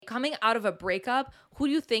coming out of a breakup, who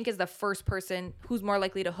do you think is the first person who's more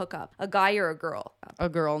likely to hook up? A guy or a girl? A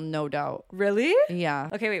girl, no doubt. Really? Yeah.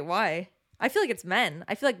 Okay, wait, why? I feel like it's men.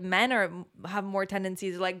 I feel like men have more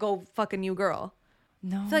tendencies to like go fuck a new girl.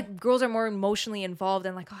 No. I feel like girls are more emotionally involved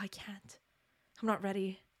and like, oh, I can't. I'm not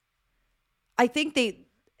ready. I think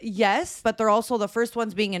yes, but they're also the first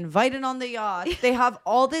ones being invited on the yacht. They have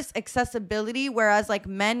all this accessibility, whereas like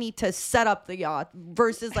men need to set up the yacht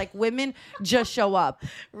versus like women just show up.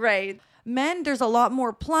 Right. Men, there's a lot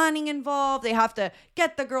more planning involved. They have to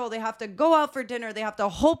get the girl. They have to go out for dinner. They have to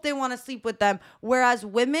hope they want to sleep with them. Whereas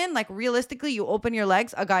women, like realistically, you open your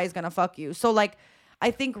legs, a guy is going to fuck you. So like, I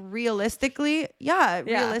think realistically,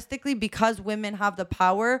 because women have the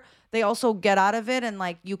power, they also get out of it. And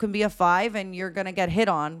like, you can be a 5 and you're going to get hit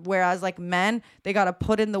on. Whereas like men, they got to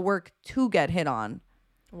put in the work to get hit on.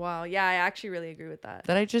 Wow. Yeah, I actually really agree with that.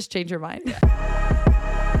 Did I just change your mind?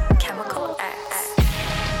 Chemical X.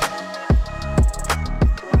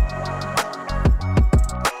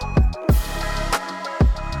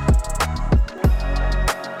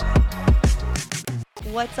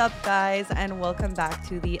 What's up, guys, and welcome back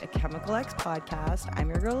to the Chemical X podcast. I'm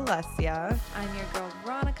your girl, Alessia. I'm your girl,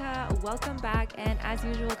 Veronica. Welcome back. And as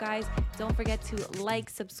usual, guys, don't forget to like,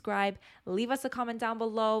 subscribe, leave us a comment down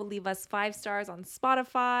below, leave us 5 stars on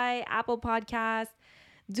Spotify, Apple Podcasts.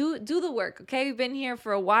 Do the work, okay? We've been here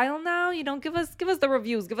for a while now. You know, give us the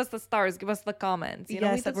reviews, give us the stars, give us the comments. You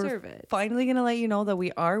know, we deserve it. Finally gonna let you know that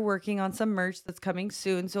we are working on some merch that's coming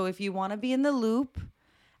soon. So if you want to be in the loop,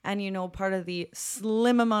 and you know, part of the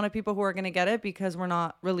slim amount of people who are going to get it because we're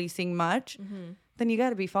not releasing much, then you got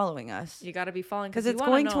to be following us. You got to be following because it's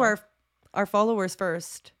going to our followers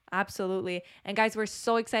first. Absolutely. And guys, we're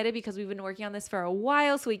so excited because we've been working on this for a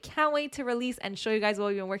while. So we can't wait to release and show you guys what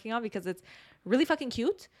we've been working on because it's really fucking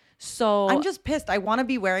cute. So I'm just pissed. I want to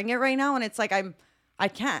be wearing it right now. And it's like, I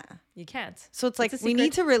can't. You can't. So it's like, we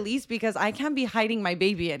need to release because I can't be hiding my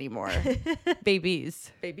baby anymore.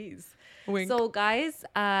 Babies. Wink. So guys,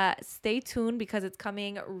 stay tuned because it's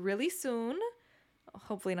coming really soon.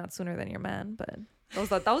 Hopefully not sooner than your man, but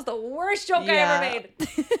that was the worst joke I ever made.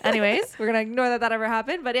 Anyways, we're gonna ignore that ever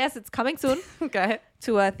happened. But yes, it's coming soon. Okay.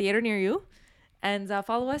 To a theater near you, and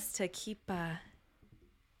follow us to keep in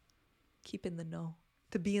the know,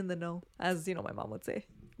 to be in the know, as you know my mom would say,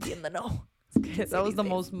 be in the know. That was the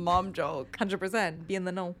most mom joke. 100%. Be in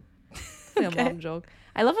the know. Okay. A mom joke.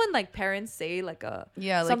 I love when like parents say like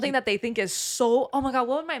something that they think is so, oh my God,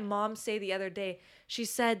 what did my mom say the other day? She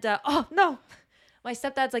said, oh no, my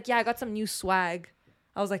stepdad's like, yeah, I got some new swag.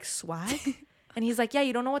 I was like, swag? And he's like, yeah,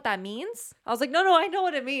 you don't know what that means? I was like, no, I know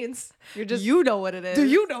what it means. You know what it is. Do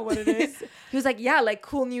you know what it is? He was like, yeah, like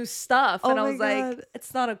cool new stuff. And I was God. like,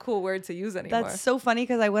 it's not a cool word to use anymore. That's so funny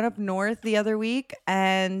because I went up north the other week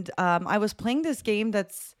and I was playing this game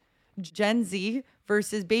that's Gen Z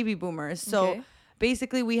versus baby boomers. So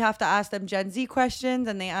basically we have to ask them Gen Z questions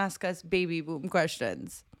and they ask us baby boom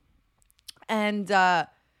questions. And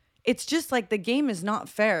it's just like the game is not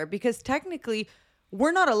fair because technically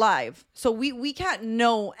we're not alive. So we can't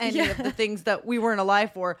know any of the things that we weren't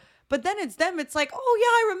alive for. But then it's them. It's like, oh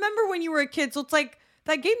yeah, I remember when you were a kid. So it's like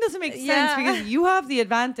that game doesn't make sense because you have the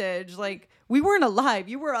advantage. Like we weren't alive.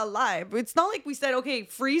 You were alive. It's not like we said, okay,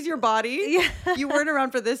 freeze your body. You weren't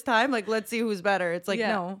around for this time. Like, let's see who's better. It's like,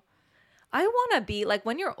 no. I want to be like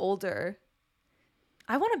when you're older.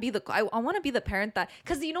 I want to be I want to be the parent that,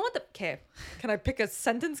 because you know what can I pick a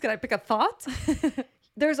sentence? Can I pick a thought?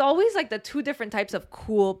 There's always like the 2 different types of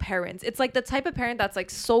cool parents. It's like the type of parent that's like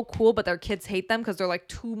so cool, but their kids hate them because they're like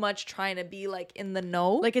too much trying to be like in the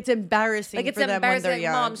know. Like it's embarrassing. Like it's for them embarrassing. when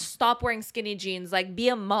they're young. Mom, stop wearing skinny jeans. Like be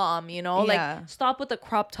a mom, you know. Yeah. Like stop with the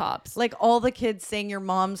crop tops. Like all the kids saying your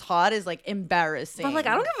mom's hot is like embarrassing. I'm like,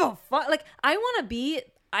 I don't give a fuck. Like I want to be.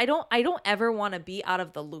 I don't ever want to be out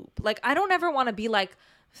of the loop. Like I don't ever want to be like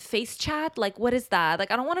face chat. Like what is that? Like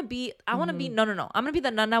I don't want to be. I want to be. No. I'm gonna be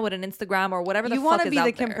the nana with an Instagram or whatever the fuck is out there. You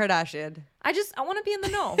want to be the Kim Kardashian. I want to be in the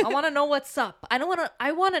know. I want to know what's up. I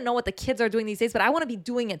want to know what the kids are doing these days, but I want to be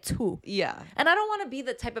doing it too. Yeah. And I don't want to be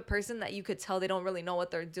the type of person that you could tell they don't really know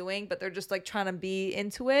what they're doing, but they're just like trying to be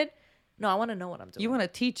into it. No, I want to know what I'm doing. You want to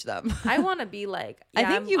teach them. I want to be like, I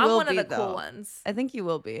think you will be, I'm one of the though. cool ones. I think you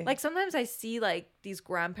will be. Like sometimes I see like these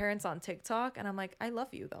grandparents on TikTok and I'm like, I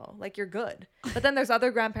love you though. Like you're good. But then there's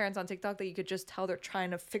other grandparents on TikTok that you could just tell they're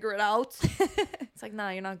trying to figure it out. It's like,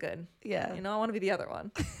 nah, you're not good. Yeah. You know, I want to be the other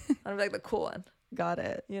one. I want to be like the cool one. Got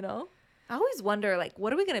it. You know? I always wonder, like,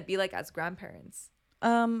 what are we going to be like as grandparents?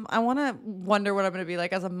 I want to wonder what I'm going to be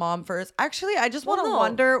like as a mom first. Actually, I just want to no.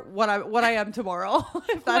 wonder what I am tomorrow.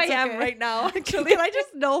 If that's I am okay. right now. Actually, Can I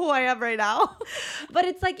just know who I am right now? But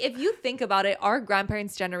it's like, if you think about it, our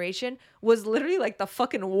grandparents' generation was literally like the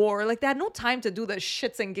fucking war. Like, they had no time to do the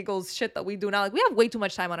shits and giggles shit that we do now. Like, we have way too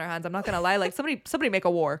much time on our hands. I'm not gonna lie. Like, somebody make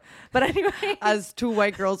a war. But anyway, As two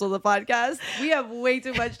white girls on the podcast, we have way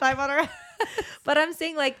too much time on our hands. but I'm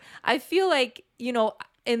saying, like, I feel like, you know,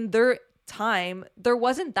 in their time, there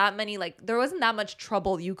wasn't that much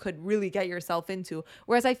trouble you could really get yourself into.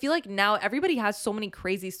 Whereas I feel like now everybody has so many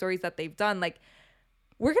crazy stories that they've done. Like,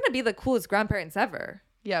 we're gonna be the coolest grandparents ever.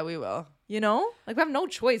 Yeah, we will. You know, like, we have no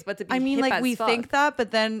choice but to be. I mean, hip like, as we fuck. think that,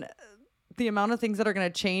 but then the amount of things that are going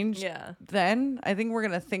to change, Yeah. then I think we're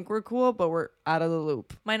going to think we're cool, but we're out of the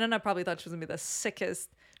loop. My nana probably thought she was gonna be the sickest.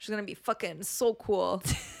 She's gonna be fucking so cool.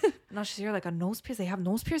 Now she's here like a nose piercing. They have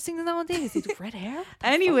nose piercings nowadays. They do red hair.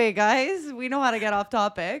 Anyway, guys, we know how to get off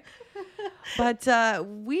topic. But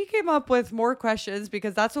we came up with more questions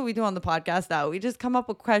because that's what we do on the podcast now. We just come up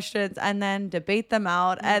with questions and then debate them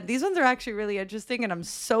out. And these ones are actually really interesting. And I'm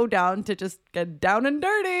so down to just get down and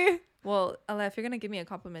dirty. Well, Ella, if you're gonna give me a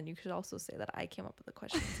compliment, you should also say that I came up with the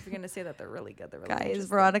questions. If you're gonna say that they're really good, they're really Guys, interesting.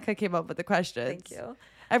 Veronica came up with the questions. Thank you.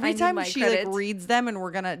 Every I need time my she credit. like reads them and we're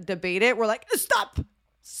going to debate it, we're like,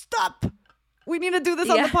 stop. We need to do this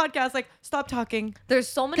on Yeah. the podcast. Like, stop talking. There's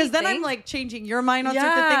so many. Because then I'm things. like changing your mind on certain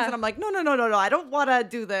Yeah. things. And I'm like, no. I don't want to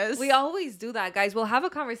do this. We always do that, guys. We'll have a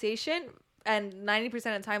conversation, and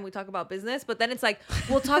 90% of the time we talk about business. But then it's like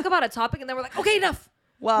we'll talk about a topic, and then we're like, okay, enough.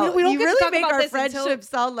 Well, we don't you get to really talk make about our this friendship until-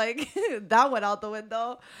 sound like that went out the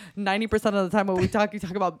window. 90% of the time when we talk, you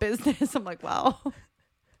talk about business. I'm like, wow.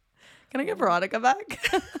 Can I get Veronica back?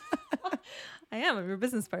 I am. I'm your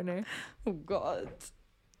business partner. Oh, God.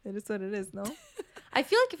 It is what it is, no? I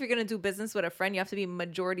feel like if you're going to do business with a friend, you have to be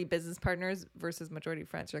majority business partners versus majority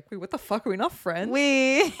friends. You're like, wait, what the fuck? Are we not friends?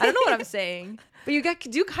 We. I don't know what I'm saying. But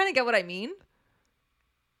do you kind of get what I mean?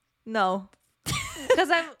 No. Because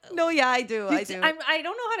No, yeah, I do. I do. I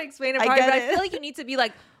don't know how to explain it, I probably, get but it. I feel like you need to be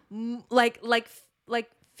like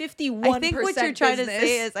 51%. I think what you're trying to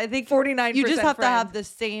say is, I think 49%. you just have to have friend. the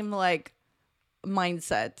same like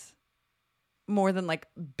mindset more than like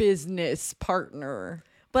business partner.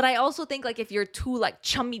 But I also think like if you're too like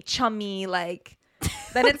chummy, like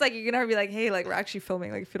then it's like you're gonna be like, hey, like we're actually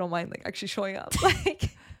filming, like if you don't mind, like actually showing up.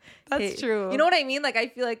 Like That's hey, true. You know what I mean? Like I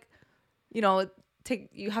feel like, you know,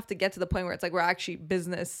 you have to get to the point where it's like we're actually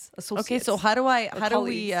business associates. Okay, so how do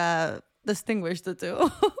we colleagues. distinguish the two?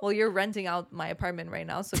 Well, you're renting out my apartment right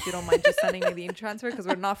now, so if you don't mind just sending me the e-transfer, because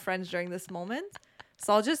we're not friends during this moment.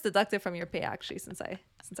 So I'll just deduct it from your pay, actually, since I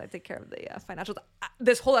take care of the financials.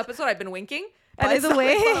 This whole episode I've been winking. And By it's the not-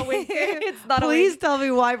 way, it's not a wink. It's not a please wink. tell me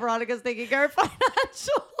why Veronica's taking care of financials.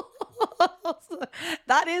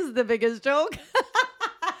 That is the biggest joke.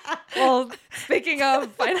 Well, speaking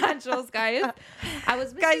of financials, guys,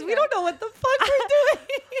 We don't know what the fuck we're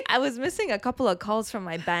doing. I was missing a couple of calls from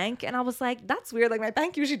my bank, and I was like, that's weird. Like, my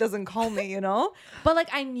bank usually doesn't call me, you know? But, like,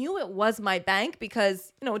 I knew it was my bank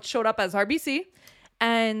because, you know, it showed up as RBC.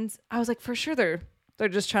 And I was like, for sure, they're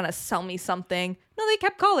just trying to sell me something. No, they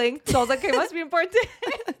kept calling. So I was like, okay, must be important.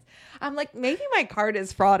 I'm like, maybe my card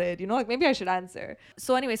is frauded, you know, like maybe I should answer.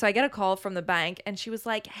 So anyway, so I get a call from the bank and she was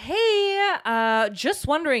like, hey, just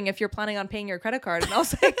wondering if you're planning on paying your credit card. And I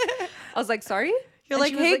was like, sorry? You're And like,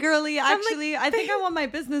 she was hey, girly, actually, I think I want my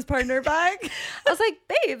business partner back. I was like,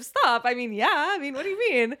 babe, stop. I mean, yeah. I mean, what do you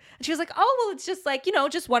mean? And she was like, oh, well, it's just like, you know,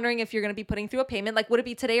 just wondering if you're going to be putting through a payment. Like, would it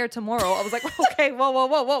be today or tomorrow? I was like, okay,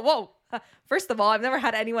 whoa. First of all, I've never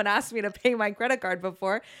had anyone ask me to pay my credit card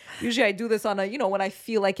before. Usually I do this on a, you know, when I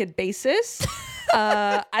feel like it basis.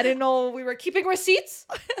 I didn't know we were keeping receipts.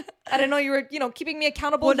 I didn't know you were, you know, keeping me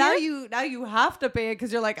accountable. Well, here. now you have to pay it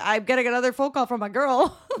because you're like, I'm getting another phone call from a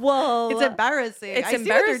girl. Well, It's embarrassing. It's I see what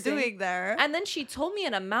embarrassing. they're doing there. And then she told me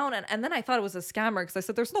an amount, and then I thought it was a scammer because I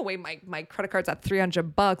said, "There's no way my credit card's at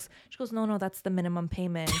 $300." She goes, "No, that's the minimum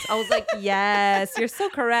payment." I was like, "Yes, you're so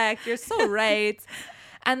correct. You're so right."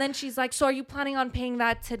 And then she's like, "So are you planning on paying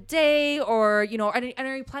that today, or you know, and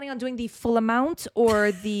are you planning on doing the full amount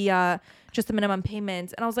or the just the minimum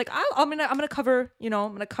payment?" And I was like, I'm gonna cover, you know,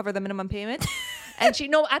 I'm gonna cover the minimum payment. And she,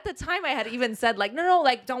 no, at the time I had even said like, no,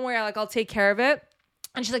 like don't worry, like I'll take care of it.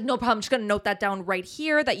 And she's like, no problem. I'm just gonna note that down right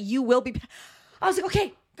here that you will be. I was like,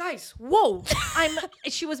 okay, guys, whoa.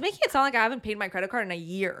 She was making it sound like I haven't paid my credit card in a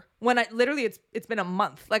year when I literally it's been a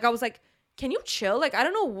month. Like I was like, can you chill? Like, I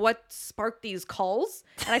don't know what sparked these calls.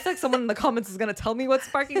 And I feel like someone in the comments is going to tell me what's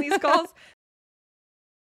sparking these calls.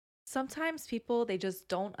 sometimes people, they just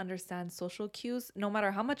don't understand social cues. No matter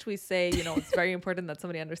how much we say, it's very important that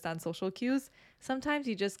somebody understands social cues. Sometimes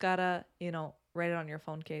you just gotta, write it on your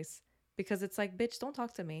phone case, because it's like, bitch, don't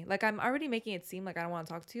talk to me. Like, I'm already making it seem like I don't want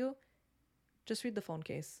to talk to you. Just read the phone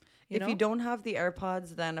case. If you don't have the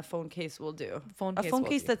AirPods, then a phone case will do. A phone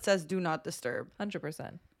case do. that says do not disturb.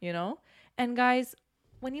 100%, And guys,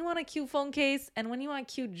 when you want a cute phone case and when you want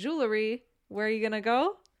cute jewelry, where are you going to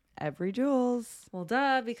go? Every Jewels. Well,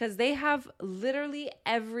 duh, because they have literally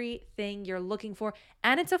everything you're looking for.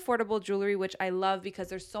 And it's affordable jewelry, which I love, because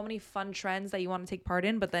there's so many fun trends that you want to take part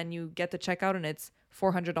in, but then you get to check out and it's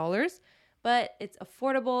 $400. But it's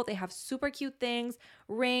affordable. They have super cute things,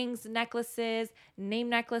 rings, necklaces, name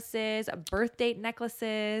necklaces, birth date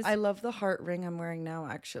necklaces. I love the heart ring I'm wearing now,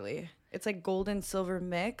 actually. It's like gold and silver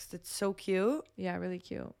mixed. It's so cute. Yeah, really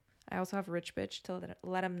cute. I also have Rich Bitch to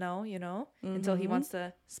let him know, until he wants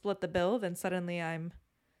to split the bill. Then suddenly I'm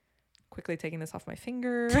quickly taking this off my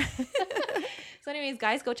finger. So anyways,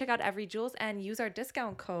 guys, go check out Every Jewels and use our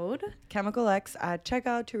discount code Chemical X at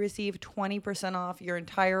checkout to receive 20% off your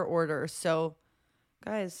entire order. So,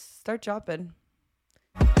 guys, start shopping.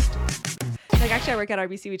 Like, actually, I work at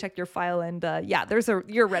RBC. We checked your file, and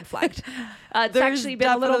you're red flagged. It's actually been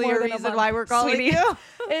a little more than reason why we're calling sweetie.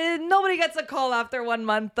 you. Nobody gets a call after 1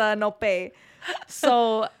 month, no pay.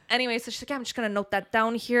 So anyway, so she's like, yeah, I'm just gonna note that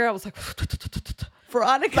down here. I was like,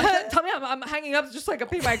 Veronica, tell me I'm hanging up just so I can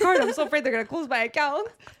pay my card. I'm so afraid they're gonna close my account.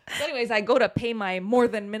 So anyways, I go to pay my more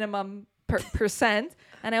than minimum percent,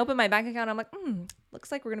 and I open my bank account. I'm like,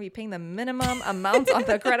 looks like we're gonna be paying the minimum amount on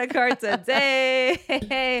the credit card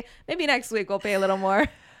today. Maybe next week we'll pay a little more.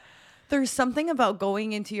 There's something about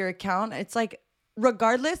going into your account. It's like,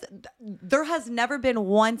 regardless, there has never been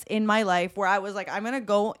once in my life where I was like, I'm gonna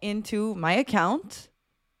go into my account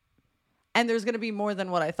and there's gonna be more than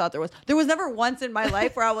what I thought there was. There was never once in my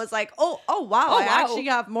life where I was like, oh wow, I actually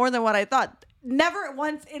have more than what I thought. Never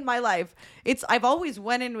once in my life. I've always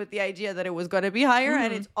went in with the idea that it was gonna be higher,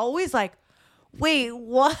 and it's always like, wait,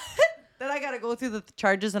 what? Then I gotta go through the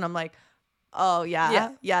charges, and I'm like, oh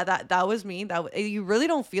yeah, that was me. You really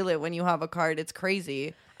don't feel it when you have a card. It's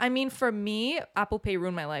crazy. I mean, for me, Apple Pay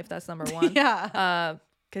ruined my life. That's number one. Yeah.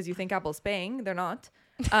 Because you think Apple's paying, they're not.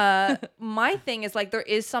 My thing is, like, there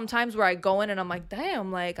is sometimes where I go in and I'm like,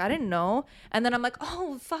 damn, like, I didn't know. And then I'm like,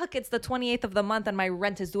 oh fuck, it's the 28th of the month and my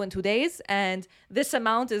rent is due in 2 days and this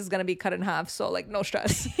amount is gonna be cut in half, so like no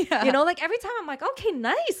stress. Like every time I'm like, okay,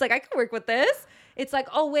 nice, like I can work with this. It's like,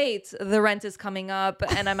 oh wait, the rent is coming up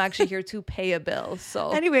and I'm actually here to pay a bill.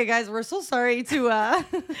 So anyway, guys, we're so sorry to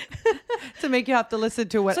to make you have to listen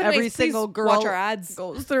to what every single girl watch our ads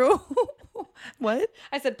goes through. What?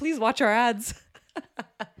 I said, please watch our ads.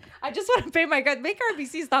 I just want to pay my card. Make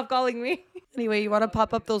RBC stop calling me. Anyway, you want to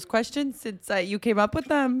pop up those questions since you came up with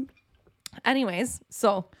them? Anyways,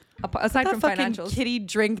 so aside from financials, kitty,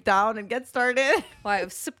 drink down and get started. Well,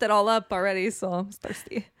 I've sipped it all up already, so I'm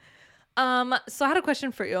thirsty. So I had a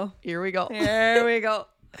question for you. Here we go.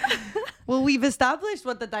 Well, we've established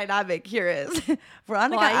what the dynamic here is.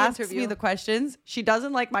 Veronica asks me the questions. She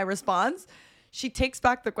doesn't like my response. She takes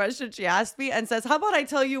back the question she asked me and says, how about I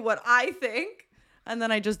tell you what I think? And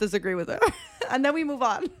then I just disagree with her. And then we move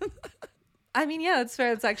on. I mean, yeah, that's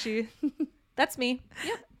fair. That's me.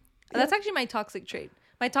 Yeah. That's actually my toxic trait.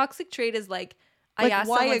 My toxic trait is like I ask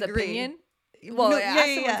someone's opinion. Well, I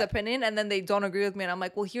ask someone's opinion and then they don't agree with me. And I'm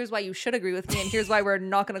like, well, here's why you should agree with me. And here's why we're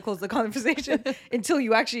not going to close the conversation until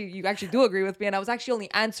you actually do agree with me. And I was actually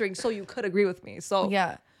only answering so you could agree with me. So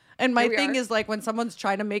yeah. And my thing is, like, when someone's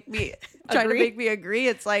trying to make me agree,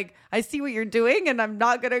 it's like, I see what you're doing and I'm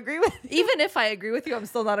not going to agree with you. Even if I agree with you, I'm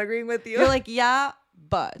still not agreeing with you. You're like, yeah,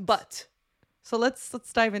 but. So let's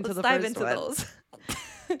dive into those.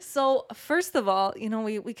 So first of all,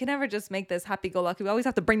 we can never just make this happy-go-lucky. We always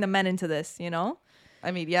have to bring the men into this,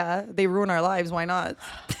 I mean, yeah, they ruin our lives. Why not?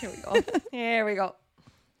 Here we go.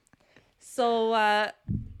 So, I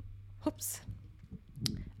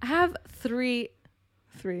have three.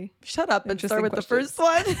 Shut up and start with the first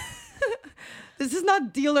one. This is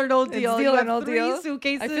not deal or no deal. It's deal or no deal.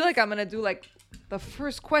 Suitcases. I feel like I'm gonna do like the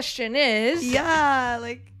first question is. Yeah,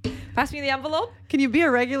 like pass me the envelope. Can you be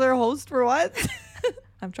a regular host for what?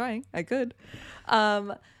 I'm trying. I could.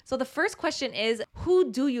 So the first question is,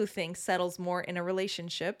 who do you think settles more in a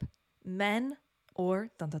relationship, men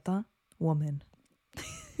or woman?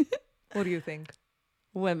 What do you think?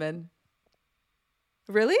 Women.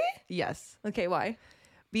 Really? Yes. Okay, why?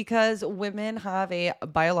 Because women have a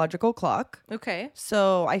biological clock. Okay.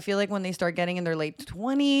 So I feel like when they start getting in their late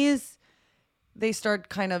 20s, they start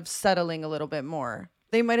kind of settling a little bit more.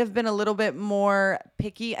 they might have been a little bit more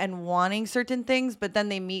picky and wanting certain things, but then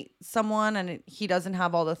they meet someone and he doesn't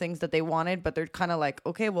have all the things that they wanted, but they're kind of like,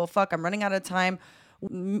 okay, well, fuck, I'm running out of time.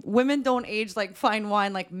 Women don't age like fine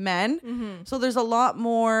wine like men. So there's a lot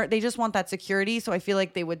more. They just want that security. So I feel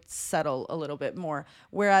like they would settle a little bit more.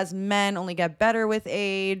 Whereas men only get better with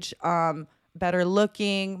age, better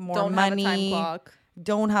looking, more money. Don't have a time clock.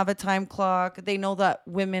 Don't have a time clock. They know that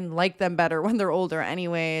women like them better when they're older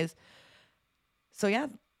anyways. So yeah,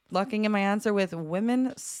 locking in my answer with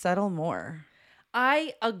women settle more.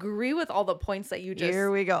 I agree with all the points that you just...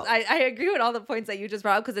 Here we go. I agree with all the points that you just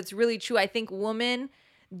brought up because it's really true. I think women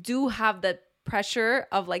do have the pressure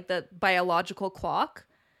of like the biological clock.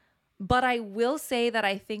 But I will say that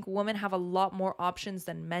I think women have a lot more options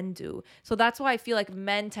than men do. So that's why I feel like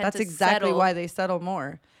men tend to settle. That's exactly why they settle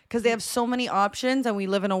more. Because they have so many options and we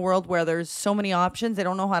live in a world where there's so many options. They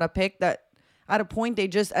don't know how to pick that. At a point, they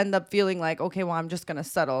just end up feeling like, okay, well, I'm just going to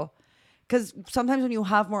settle. Because sometimes when you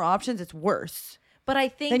have more options, it's worse. But I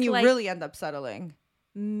think then you like, really end up settling.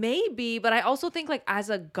 Maybe, but I also think like as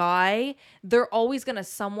a guy, they're always going to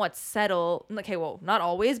somewhat settle. Okay, well, not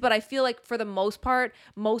always, but I feel like for the most part,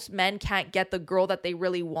 most men can't get the girl that they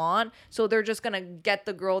really want. So they're just going to get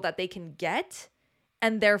the girl that they can get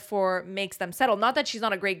and therefore makes them settle. Not that she's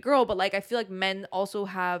not a great girl, but like I feel like men also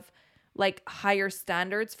have like higher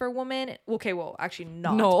standards for women. Okay, well, actually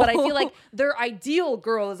not. No. But I feel like their ideal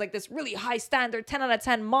girl is like this really high standard, 10 out of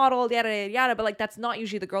 10 model, yada, yada, yada. But like that's not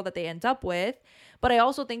usually the girl that they end up with. But I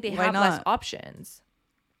also think they have less options.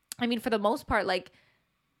 I mean, for the most part, like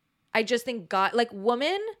I just think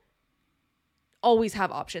women always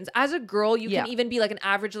have options. As a girl, you can even be like an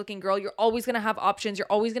average looking girl. You're always going to have options. You're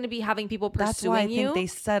always going to be having people pursuing you. That's why I think they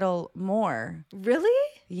settle more. Really?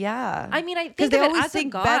 Yeah. I mean, I think because they always as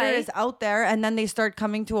think a guy, better is out there, and then they start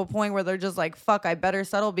coming to a point where they're just like, fuck, I better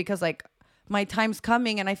settle because like my time's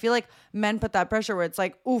coming. And I feel like men put that pressure where it's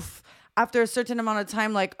like, oof, after a certain amount of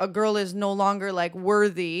time, like a girl is no longer like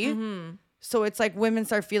worthy. Mm-hmm. So it's like women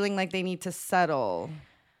start feeling like they need to settle.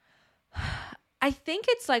 I think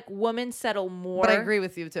it's like women settle more. But I agree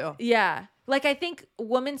with you too. Yeah. Like I think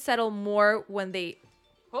women settle more when they...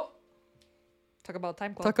 Oh. Talk about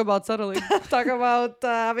time clock. Talk about settling. Talk about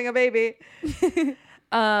having a baby.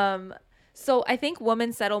 So I think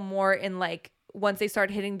women settle more in like once they start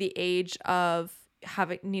hitting the age of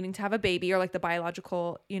needing to have a baby or like the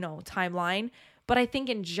biological, timeline. But I think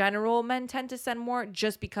in general, men tend to settle more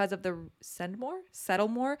just because of the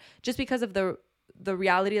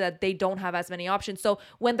reality that they don't have as many options. So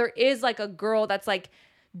when there is like a girl that's like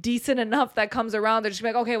decent enough that comes around, they're just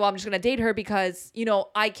like, okay, well, I'm just going to date her because,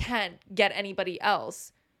 I can't get anybody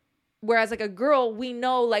else. Whereas like a girl, we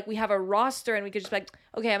know like we have a roster and we could just be like,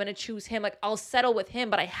 okay, I'm going to choose him. Like I'll settle with him,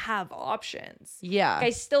 but I have options. Yeah. Like, I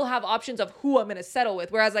still have options of who I'm going to settle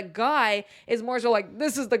with. Whereas a guy is more so like,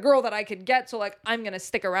 this is the girl that I could get. So like, I'm going to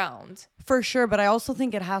stick around. For sure. But I also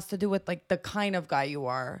think it has to do with like the kind of guy you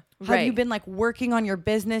are. Right. Have you been like working on your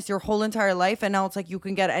business your whole entire life and now it's like you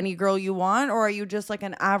can get any girl you want? Or are you just like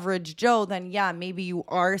an average Joe? Then yeah, maybe you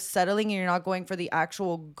are settling and you're not going for the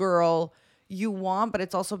actual girl you want, but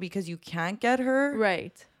it's also because you can't get her.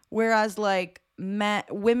 Right. Whereas like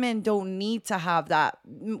women don't need to have that.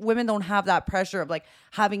 Women don't have that pressure of like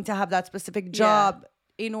having to have that specific job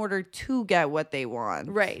in order to get what they want.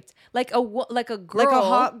 Right. Like a girl. Like a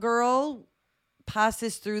hot girl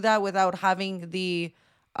passes through that without having the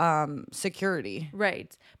security.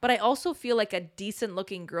 Right. But I also feel like a decent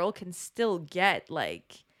looking girl can still get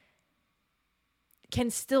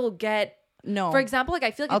no. For example, like I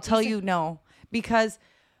feel like I'll tell you no, because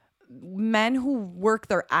men who work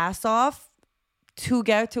their ass off to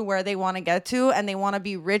get to where they want to get to and they want to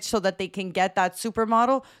be rich so that they can get that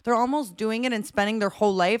supermodel, they're almost doing it and spending their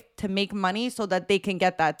whole life to make money so that they can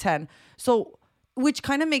get that 10. So, which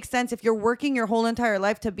kind of makes sense if you're working your whole entire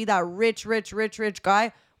life to be that rich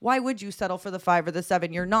guy. Why would you settle for the 5 or the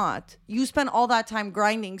 7? You're not. You spend all that time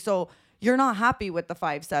grinding, so you're not happy with the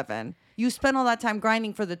 5-7. You spend all that time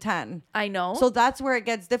grinding for the 10. I know. So that's where it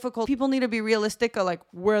gets difficult. People need to be realistic of like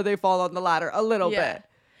where they fall on the ladder a little bit.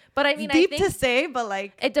 But I mean, deep I think to say, but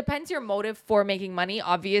like it depends your motive for making money,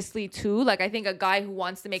 obviously too. Like I think a guy who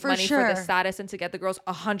wants to make money for the status and to get the girls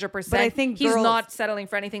 100%. But I think he's not settling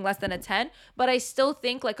for anything less than a 10. But I still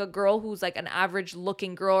think like a girl who's like an average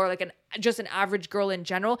looking girl or like just an average girl in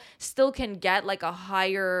general still can get like a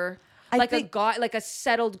higher, a guy, like a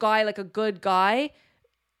settled guy, like a good guy.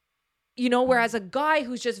 Whereas a guy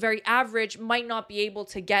who's just very average might not be able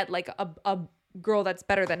to get like a girl that's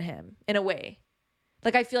better than him in a way.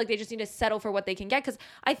 Like, I feel like they just need to settle for what they can get. Because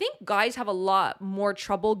I think guys have a lot more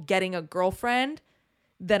trouble getting a girlfriend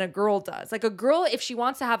than a girl does. Like a girl, if she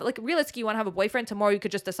wants to have, like realistically, you want to have a boyfriend, tomorrow you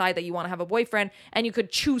could just decide that you want to have a boyfriend and you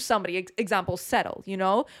could choose somebody, example, settle, you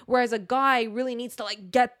know? Whereas a guy really needs to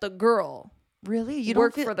like get the girl. Really? You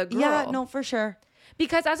Work don't for the girl. Yeah, no, for sure.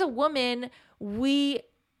 Because as a woman, we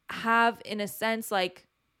have, in a sense, like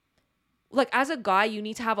as a guy, you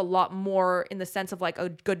need to have a lot more in the sense of like a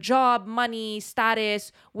good job, money,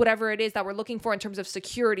 status, whatever it is that we're looking for in terms of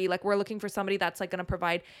security. Like we're looking for somebody that's like going to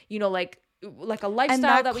provide, you know, like a lifestyle that we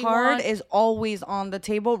want. And that card is always on the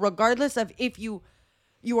table, regardless of if you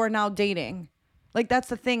are now dating. Like that's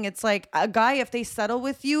the thing. It's like a guy, if they settle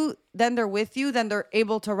with you, then they're with you, then they're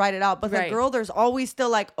able to write it out. But the girl, there's always still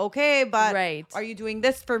like, okay, but are you doing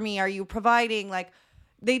this for me? Are you providing? Like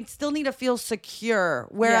they still need to feel secure.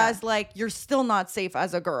 Whereas like you're still not safe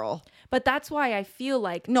as a girl. But that's why I feel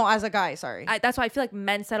like... No, as a guy, sorry. That's why I feel like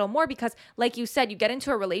men settle more because like you said, you get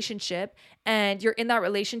into a relationship and you're in that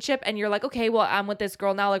relationship and you're like, okay, well, I'm with this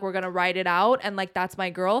girl now. Like we're going to ride it out. And like, that's my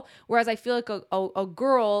girl. Whereas I feel like a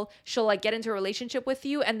girl, she'll like get into a relationship with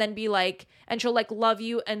you and then be like, and she'll like love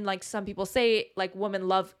you. And like some people say like women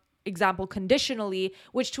love, example, conditionally,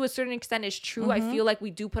 which to a certain extent is true. I feel like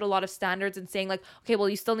we do put a lot of standards in saying like, okay, well,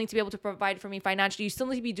 you still need to be able to provide for me financially. You still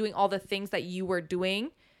need to be doing all the things that you were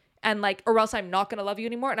doing. And like, or else I'm not going to love you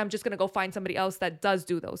anymore. And I'm just going to go find somebody else that does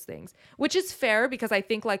do those things, which is fair because I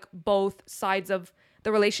think like both sides of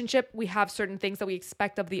the relationship, we have certain things that we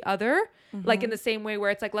expect of the other. Like in the same way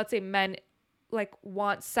where it's like, let's say men like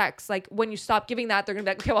want sex. Like when you stop giving that, they're going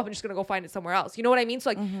to be like, okay, well, I'm just going to go find it somewhere else. You know what I mean?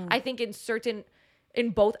 So like, I think in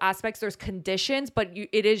both aspects, there's conditions, but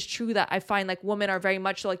it is true that I find like women are very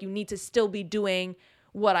much so like you need to still be doing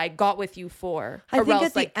what I got with you for. I think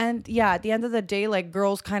at the end of the day, like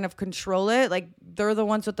girls kind of control it. Like they're the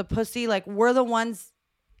ones with the pussy. Like we're the ones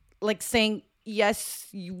like saying, yes,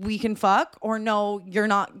 we can fuck, or no, you're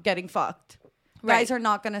not getting fucked. Guys are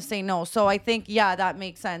not going to say no. So I think, that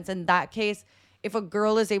makes sense. In that case, if a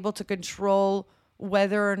girl is able to control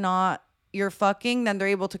whether or not you're fucking, then they're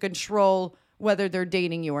able to control whether they're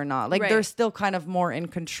dating you or not. Like they're still kind of more in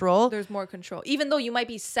control. There's more control. Even though you might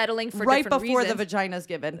be settling for right different before reasons. the vagina's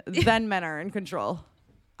given, then men are in control.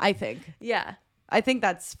 I think. Yeah. I think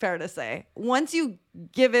that's fair to say. Once you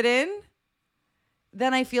give it in,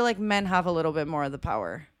 then I feel like men have a little bit more of the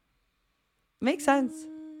power. Makes sense.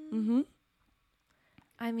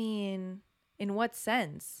 I mean, in what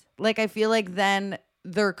sense? Like I feel like then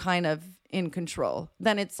they're kind of in control.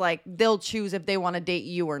 Then it's like they'll choose if they want to date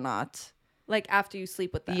you or not. Like after you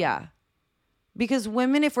sleep with them. Yeah. Because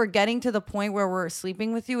women, if we're getting to the point where we're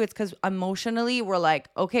sleeping with you, it's because emotionally we're like,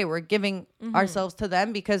 okay, we're giving ourselves to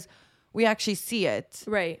them because we actually see it.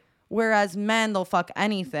 Right. Whereas men, they'll fuck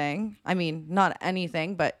anything. I mean, not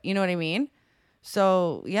anything, but you know what I mean?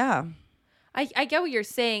 So, yeah. I get what you're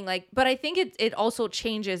saying, like, but I think it also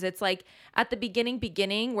changes. It's like at the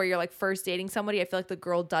beginning where you're like first dating somebody, I feel like the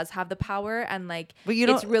girl does have the power, and like but you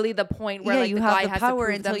don't, it's really the point where like you the have guy the has power to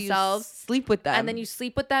prove until themselves, you sleep with them, and then you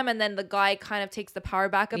sleep with them, and then the guy kind of takes the power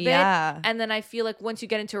back a bit. And then I feel like once you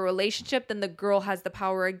get into a relationship, then the girl has the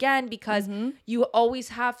power again because you always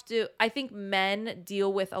have to. I think men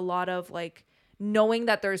deal with a lot of like knowing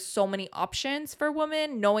that there's so many options for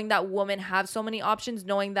women, knowing that women have so many options,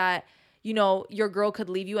 knowing that, you know, your girl could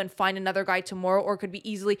leave you and find another guy tomorrow, or could be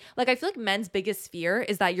easily like, I feel like men's biggest fear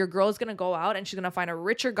is that your girl is going to go out and she's going to find a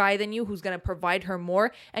richer guy than you who's going to provide her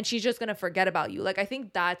more, and she's just going to forget about you. Like, I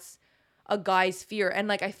think that's a guy's fear. And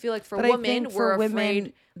like, I feel like for women, we're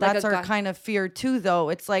afraid. That's our kind of fear too, though.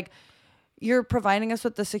 It's like you're providing us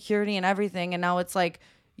with the security and everything, and now it's like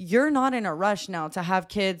you're not in a rush now to have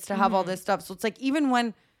kids, to have all this stuff. So it's like even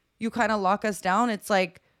when you kind of lock us down, it's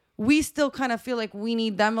like we still kind of feel like we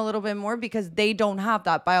need them a little bit more because they don't have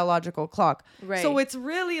that biological clock. Right. So it's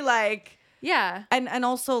really like, yeah. And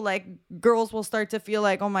also like girls will start to feel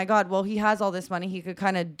like, oh my God, well, he has all this money. He could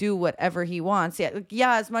kind of do whatever he wants.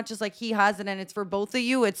 Yeah. As much as like he has it and it's for both of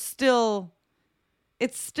you, it's still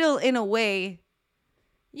in a way.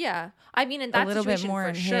 Yeah. I mean, in that a little situation, bit more for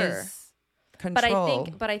in sure. His control.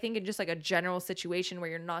 But I think in just like a general situation where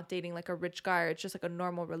you're not dating like a rich guy, or it's just like a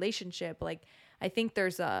normal relationship, like I think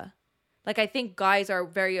I think guys are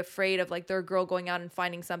very afraid of like their girl going out and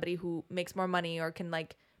finding somebody who makes more money or can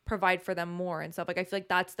like provide for them more and stuff. Like I feel like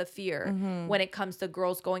that's the fear when it comes to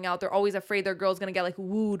girls going out. They're always afraid their girl's gonna get like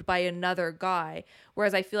wooed by another guy.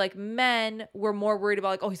 Whereas I feel like men were more worried about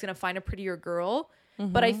like, oh, he's gonna find a prettier girl.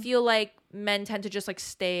 But I feel like men tend to just like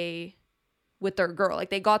stay with their girl. Like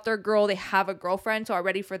they got their girl, they have a girlfriend, so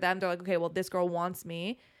already for them, they're like, okay, well, this girl wants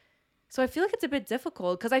me. So I feel like it's a bit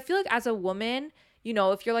difficult because I feel like as a woman, you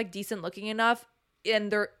know, if you're like decent looking enough,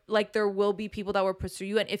 and there will be people that will pursue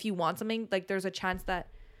you, and if you want something, like there's a chance that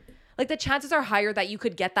like the chances are higher that you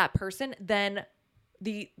could get that person than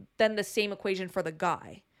the same equation for the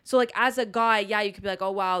guy. So like as a guy, yeah, you could be like,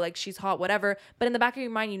 oh wow, like she's hot, whatever, but in the back of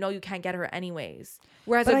your mind, you know you can't get her anyways.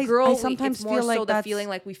 Whereas a girl, I sometimes it's more feel like so the feeling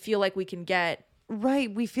like we feel like we can get.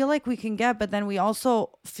 Right, we feel like we can get, but then we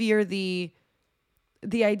also fear the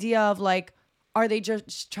idea of like, are they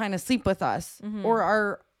just trying to sleep with us,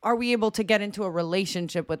 or are we able to get into a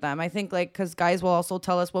relationship with them? I think like because guys will also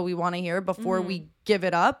tell us what we want to hear before we give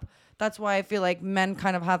it up. That's why I feel like men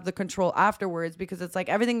kind of have the control afterwards, because it's like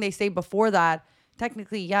everything they say before that,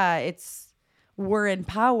 technically, yeah, we're in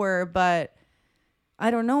power, but I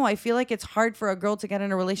don't know. I feel like it's hard for a girl to get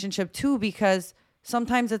in a relationship too, because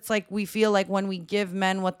sometimes it's like we feel like when we give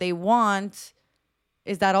men what they want,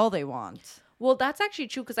 is that all they want? Well, that's actually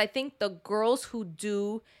true, because I think the girls who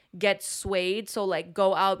do get swayed, so like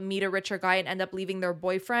go out, meet a richer guy and end up leaving their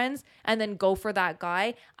boyfriends and then go for that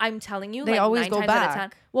guy, I'm telling you, they like always 9 go times back. out of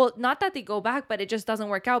 10, well, not that they go back, but it just doesn't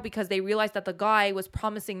work out because they realize that the guy was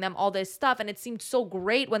promising them all this stuff and it seemed so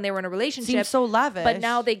great when they were in a relationship. Seems so lavish. But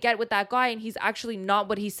now they get with that guy and he's actually not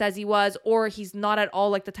what he says he was, or he's not at all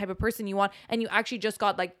like the type of person you want, and you actually just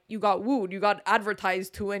got like, you got wooed, you got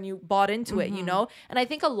advertised to, and you bought into it, you know? And I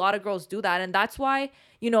think a lot of girls do that, and that's why,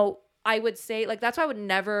 you know, I would say like, that's why I would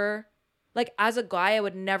never, like as a guy, I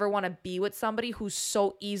would never want to be with somebody who's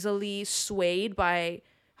so easily swayed by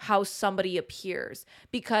how somebody appears,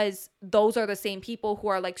 because those are the same people who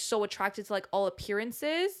are like so attracted to like all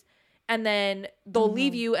appearances, and then they'll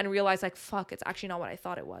leave you and realize like, fuck, it's actually not what I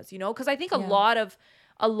thought it was, you know? Because I think a lot of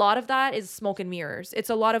that is smoke and mirrors. It's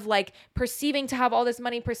a lot of like perceiving to have all this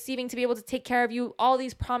money, perceiving to be able to take care of you, all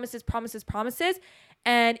these promises.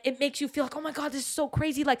 And it makes you feel like, oh my God, this is so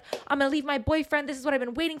crazy. Like, I'm going to leave my boyfriend. This is what I've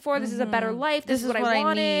been waiting for. This is a better life. This is what I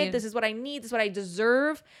wanted. This is what I need. This is what I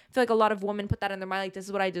deserve. I feel like a lot of women put that in their mind. Like, this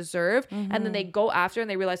is what I deserve. And then they go after and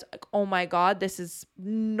they realize, like, oh my God, this is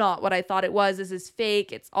not what I thought it was. This is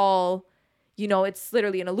fake. It's all, you know, it's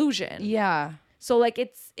literally an illusion. Yeah. So like,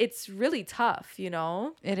 it's really tough, you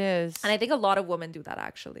know? It is. And I think a lot of women do that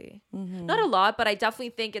actually. Not a lot, but I definitely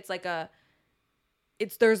think it's like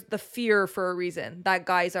there's the fear for a reason that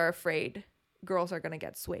guys are afraid girls are going to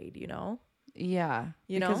get swayed, you know? Yeah.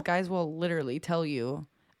 You know? Because guys will literally tell you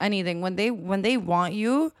anything when they want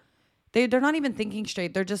you. They're not even thinking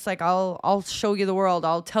straight. They're just like, I'll show you the world.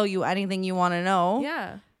 I'll tell you anything you want to know.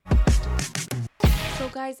 Yeah. So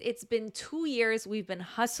guys, it's been 2 years we've been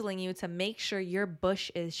hustling you to make sure your bush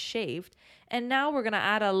is shaved. And now we're going to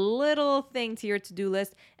add a little thing to your to-do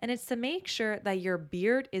list, and it's to make sure that your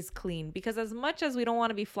beard is clean. Because as much as we don't want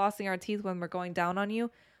to be flossing our teeth when we're going down on you,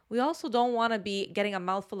 we also don't want to be getting a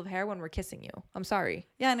mouthful of hair when we're kissing you. I'm sorry.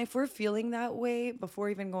 Yeah, and if we're feeling that way before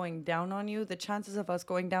even going down on you, the chances of us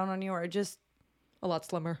going down on you are just a lot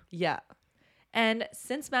slimmer. Yeah. And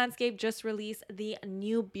since Manscaped just released the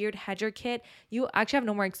new Beard Hedger Kit, you actually have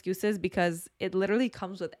no more excuses, because it literally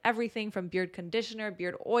comes with everything from beard conditioner,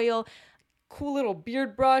 beard oil, cool little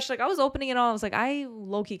beard brush. Like, I was opening it all, I was like, I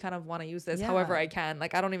low-key kind of want to use this however I can.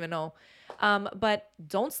 Like, I don't even know. But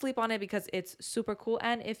don't sleep on it, because it's super cool.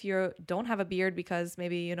 And if you don't have a beard, because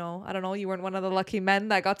maybe, you know, I don't know, you weren't one of the lucky men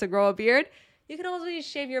that got to grow a beard, you can always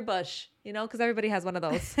shave your bush, you know, because everybody has one of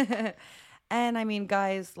those. And I mean,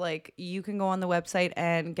 guys, like, you can go on the website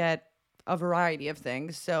and get a variety of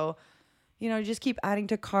things. So, you know, just keep adding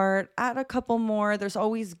to cart, add a couple more. There's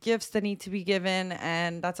always gifts that need to be given.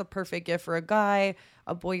 And that's a perfect gift for a guy,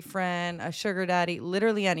 a boyfriend, a sugar daddy,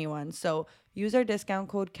 literally anyone. So use our discount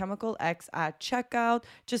code ChemicalX at checkout.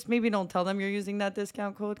 Just maybe don't tell them you're using that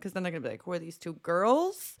discount code, because then they're going to be like, who are these two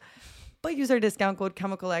girls? But use our discount code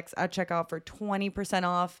ChemicalX at checkout for 20%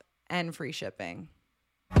 off and free shipping.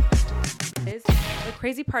 The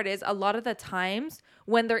crazy part is, a lot of the times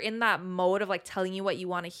when they're in that mode of like telling you what you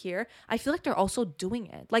want to hear, I feel like they're also doing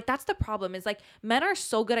it. Like, that's the problem, is like men are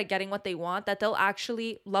so good at getting what they want that they'll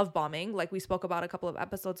actually love bombing, like we spoke about a couple of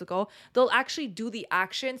episodes ago. They'll actually do the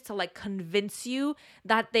actions to like convince you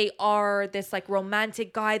that they are this like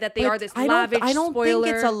romantic guy, that they are this lavish spoiler. I don't think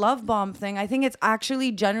it's a love bomb thing. I think it's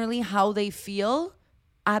actually generally how they feel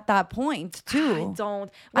at that point too. I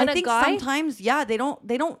don't. I think sometimes, they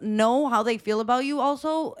don't know how they feel about you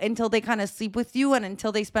also until they kind of sleep with you, and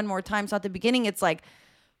until they spend more time. So at the beginning, it's like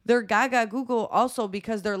they're gaga Google also,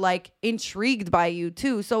 because they're like intrigued by you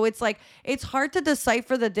too. So it's like, it's hard to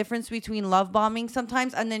decipher the difference between love bombing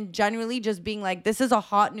sometimes and then generally just being like, this is a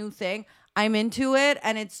hot new thing, I'm into it.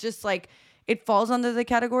 And it's just like, it falls under the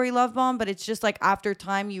category love bomb, but it's just like after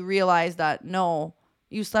time you realize that no,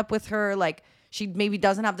 you slept with her, like she maybe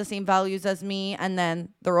doesn't have the same values as me, and then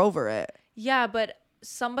they're over it. Yeah, but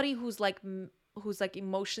somebody who's like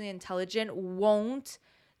emotionally intelligent won't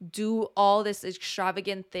do all this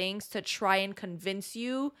extravagant things to try and convince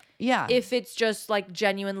you. Yeah. If it's just like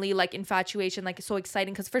genuinely like infatuation, like so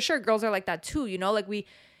exciting, because for sure girls are like that too, you know, like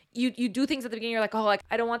you do things at the beginning, you're like, oh, like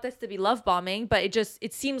I don't want this to be love bombing, but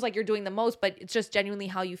it seems like you're doing the most, but it's just genuinely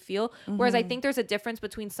how you feel. Whereas I think there's a difference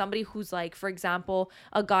between somebody who's like, for example,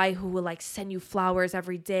 a guy who will like send you flowers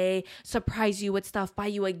every day, surprise you with stuff, buy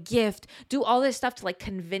you a gift, do all this stuff to like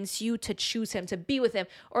convince you to choose him, to be with him.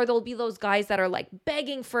 Or there'll be those guys that are like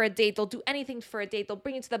begging for a date, they'll do anything for a date, they'll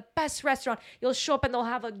bring you to the best restaurant, you'll show up and they'll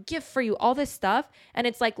have a gift for you, all this stuff. And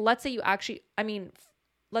it's like, let's say you actually,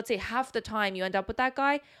 let's say half the time you end up with that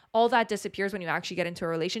guy, all that disappears when you actually get into a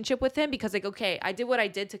relationship with him, because like, okay, I did what I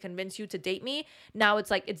did to convince you to date me. Now it's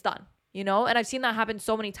like, it's done, you know? And I've seen that happen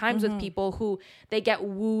so many times with people who they get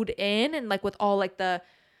wooed in, and like with all like the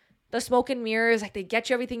smoke and mirrors, like they get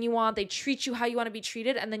you everything you want, they treat you how you want to be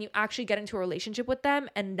treated, and then you actually get into a relationship with them.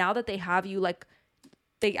 And now that they have you, like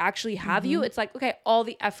they actually have you, it's like, okay, all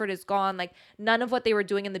the effort is gone. Like none of what they were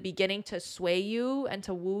doing in the beginning to sway you and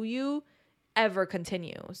to woo you ever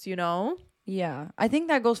continues, you know? Yeah. I think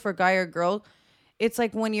that goes for guy or girl. It's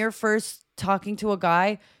like when you're first talking to a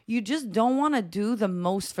guy, you just don't want to do the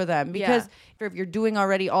most for them, because if you're doing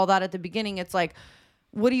already all that at the beginning, it's like,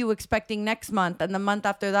 what are you expecting next month and the month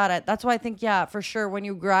after that? That's why I think, yeah, for sure, when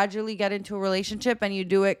you gradually get into a relationship and you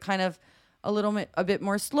do it kind of a bit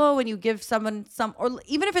more slow, and you give someone or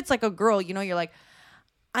even if it's like a girl, you know, you're like,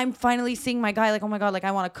 I'm finally seeing my guy, like, oh my God, like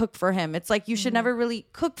I want to cook for him. It's like, you should never really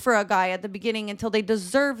cook for a guy at the beginning until they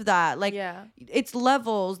deserve that. Like, it's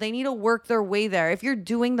levels. They need to work their way there. If you're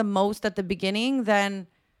doing the most at the beginning, then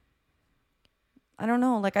I don't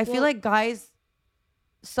know. Like, I feel like guys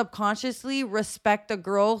subconsciously respect a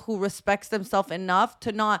girl who respects themselves enough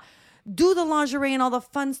to not do the lingerie and all the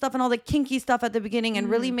fun stuff and all the kinky stuff at the beginning, and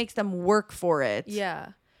really makes them work for it.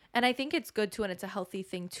 Yeah. And I think it's good too, and it's a healthy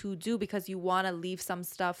thing to do, because you want to leave some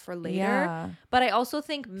stuff for later. Yeah. But I also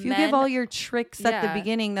think if you give all your tricks at the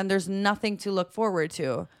beginning, then there's nothing to look forward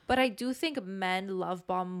to. But I do think men love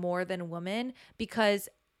bomb more than women, because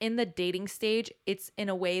in the dating stage, it's in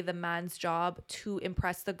a way the man's job to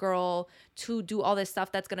impress the girl, to do all this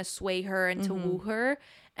stuff that's going to sway her and to woo her.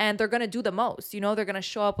 And they're going to do the most, you know, they're going to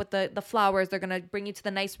show up with the flowers. They're going to bring you to the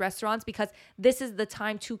nice restaurants, because this is the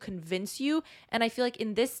time to convince you. And I feel like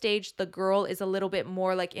in this stage, the girl is a little bit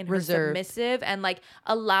more like in her reserved, submissive, and like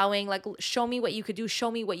allowing, like, show me what you could do. Show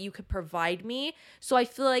me what you could provide me. So I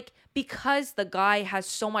feel like because the guy has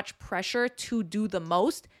so much pressure to do the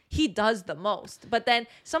most, he does the most. But then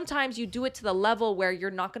sometimes you do it to the level where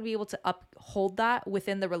you're not going to be able to uphold that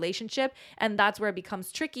within the relationship. And that's where it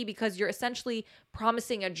becomes tricky, because you're essentially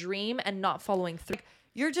promising a dream and not following through.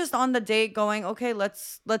 You're just on the date going, okay,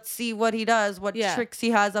 let's see what he does, what tricks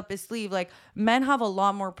he has up his sleeve. Like, men have a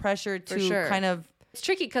lot more pressure to kind of... It's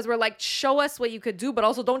tricky because we're like, show us what you could do, but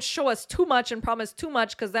also don't show us too much and promise too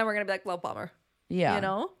much, because then we're going to be like, love bomber. Yeah. You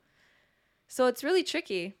know? So it's really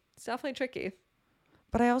tricky. It's definitely tricky.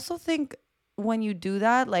 But I also think when you do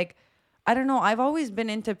that, like, I don't know, I've always been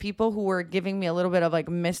into people who were giving me a little bit of like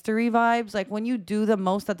mystery vibes. Like, when you do the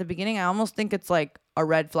most at the beginning, I almost think it's like a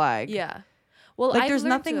red flag. Yeah. Well, like, there's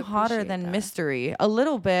nothing hotter than mystery. A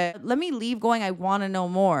little bit. Let me leave going, I want to know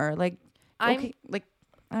more. Like, okay, like,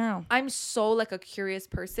 I don't know. I'm so like a curious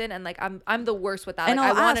person, and like I'm the worst with that. And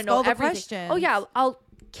like, I want to know all the everything. questions. Oh yeah, I'll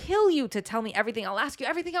kill you to tell me everything. I'll ask you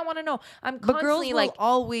everything I want to know. I'm constantly but girls will like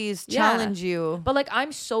always challenge you. But like,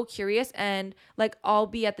 I'm so curious, and like I'll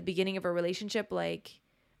be at the beginning of a relationship, like,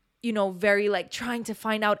 you know, very like trying to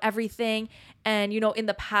find out everything. And, you know, in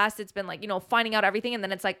the past it's been like, you know, finding out everything. And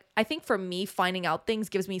then it's like, I think for me, finding out things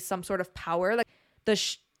gives me some sort of power. Like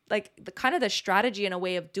the kind of the strategy in a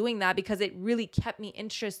way of doing that, because it really kept me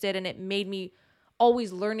interested, and it made me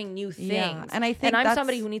always learning new things. Yeah. And I think I'm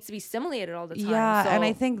somebody who needs to be stimulated all the time. Yeah. So. And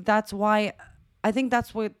I think that's why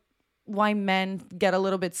men get a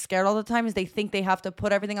little bit scared all the time, is they think they have to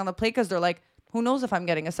put everything on the plate, because they're like, who knows if I'm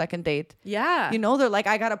getting a second date? Yeah. You know, they're like,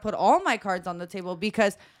 I got to put all my cards on the table,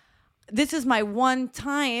 because this is my one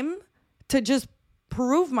time to just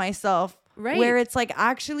prove myself. Right. Where it's like,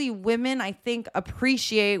 actually, women, I think,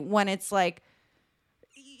 appreciate when it's like,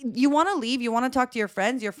 you want to leave, you want to talk to your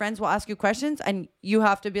friends will ask you questions, and you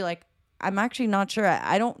have to be like, I'm actually not sure.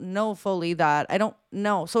 I don't know fully that. I don't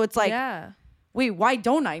know. So it's like, wait, why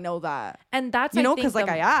don't I know that? And that's, you know, because like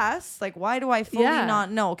I asked, like, why do I fully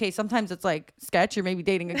not know? Okay, sometimes it's like sketch, you're maybe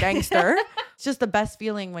dating a gangster. It's just the best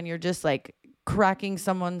feeling when you're just like cracking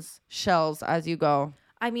someone's shells as you go.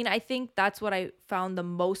 I mean, I think that's what I found the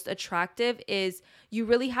most attractive is you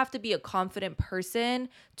really have to be a confident person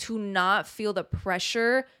to not feel the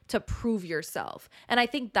pressure to prove yourself. And I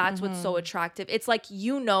think that's what's so attractive. It's like,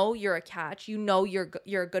 you know, you're a catch, you know, you're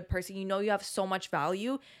a good person, you know, you have so much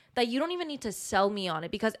value that you don't even need to sell me on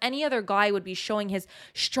it, because any other guy would be showing his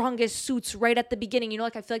strongest suits right at the beginning. You know,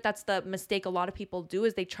 like I feel like that's the mistake a lot of people do,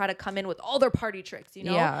 is they try to come in with all their party tricks, you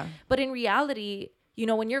know? Yeah. But in reality, you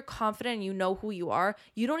know, when you're confident and you know who you are,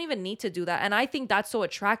 you don't even need to do that. And I think that's so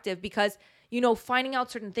attractive because, you know, finding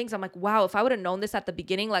out certain things, I'm like, wow, if I would have known this at the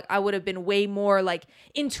beginning, like I would have been way more like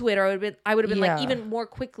into it, or I would have been like even more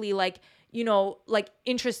quickly, like, you know, like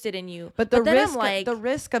interested in you. But the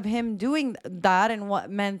risk of him doing that, and what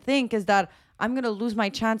men think, is that I'm going to lose my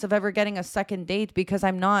chance of ever getting a second date because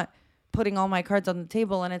I'm not putting all my cards on the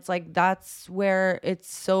table. And it's like, that's where it's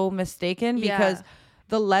so mistaken, because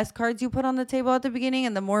the less cards you put on the table at the beginning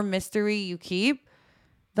and the more mystery you keep,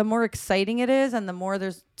 the more exciting it is, and the more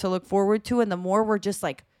there's to look forward to, and the more we're just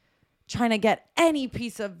like trying to get any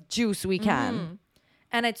piece of juice we can.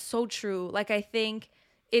 And it's so true. Like, I think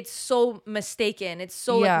it's so mistaken. It's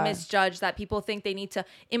so like misjudged that people think they need to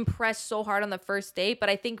impress so hard on the first date. But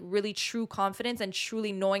I think really true confidence and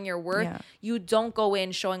truly knowing your worth, you don't go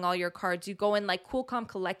in showing all your cards. You go in like cool, calm,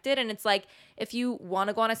 collected. And it's like, if you want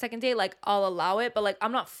to go on a second date, like I'll allow it, but like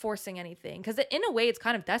I'm not forcing anything, because in a way it's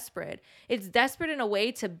kind of desperate. It's desperate in a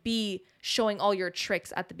way to be showing all your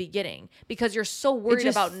tricks at the beginning because you're so worried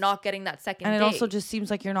about not getting that second date. And it also just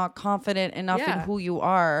seems like you're not confident enough in who you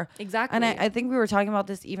are. Exactly. And I think we were talking about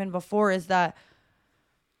this even before, is that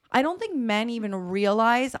I don't think men even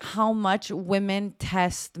realize how much women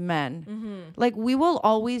test men. Like, we will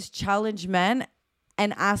always challenge men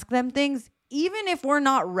and ask them things. Even if we're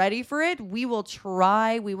not ready for it, we will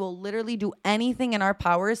try. We will literally do anything in our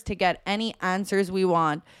powers to get any answers we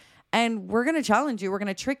want. And we're going to challenge you. We're going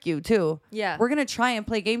to trick you too. Yeah. We're going to try and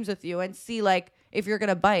play games with you and see like if you're going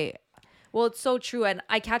to bite. Well, it's so true. And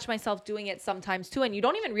I catch myself doing it sometimes too. And you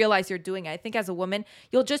don't even realize you're doing it. I think as a woman,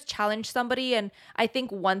 you'll just challenge somebody. And I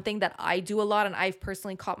think one thing that I do a lot, and I've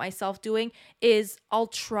personally caught myself doing, is I'll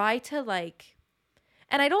try to like,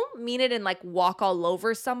 and I don't mean it in like walk all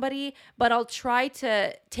over somebody, but I'll try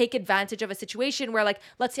to take advantage of a situation where, like,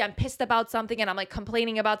 let's say I'm pissed about something and I'm like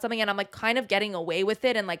complaining about something and I'm like kind of getting away with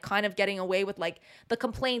it and like kind of getting away with like the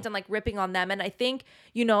complaints and like ripping on them. And I think,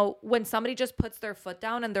 you know, when somebody just puts their foot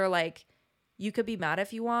down and they're like, you could be mad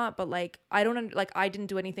if you want, but like, I didn't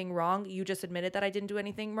do anything wrong. You just admitted that I didn't do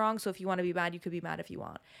anything wrong. So if you want to be mad, you could be mad if you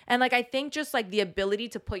want. And like, I think just like the ability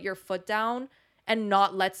to put your foot down and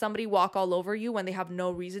not let somebody walk all over you when they have no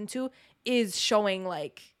reason to is showing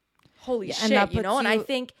like, holy shit, you know? And I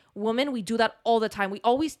think women, we do that all the time. We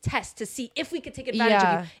always test to see if we could take advantage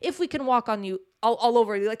of you, if we can walk on you all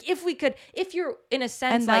over you. Like if you're in a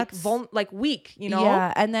sense like weak, you know?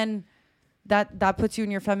 Yeah. And then that puts you in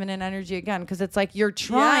your feminine energy again. Cause it's like, you're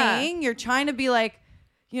trying to be like,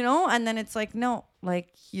 you know, and then it's like, no, like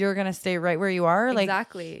you're going to stay right where you are. Like,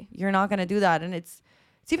 exactly. You're not going to do that. And it's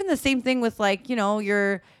even the same thing with like, you know,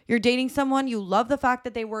 you're dating someone, you love the fact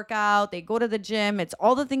that they work out, they go to the gym, it's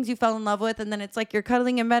all the things you fell in love with. And then it's like, you're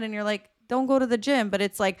cuddling in bed and you're like, don't go to the gym. But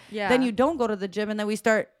it's like, then you don't go to the gym. And then we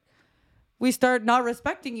start not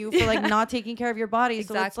respecting you for like not taking care of your body.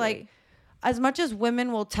 Exactly. So it's like, as much as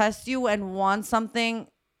women will test you and want something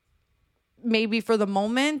maybe for the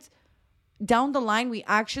moment, down the line, we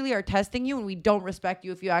actually are testing you and we don't respect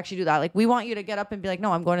you if you actually do that. Like, we want you to get up and be like,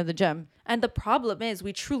 no, I'm going to the gym. And the problem is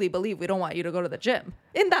we truly believe we don't want you to go to the gym.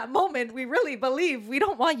 In that moment, we really believe we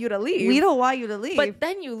don't want you to leave. We don't want you to leave. But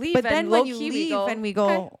then you leave. But then when you leave and we go,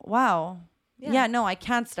 okay. Wow. Yeah, no, I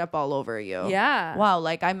can't step all over you. Yeah. Wow.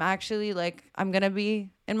 Like, I'm actually like, I'm going to be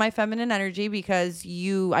in my feminine energy because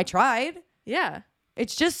I tried. Yeah.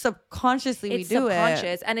 It's just subconsciously we do it. It's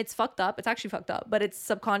subconscious and it's fucked up. It's actually fucked up, but it's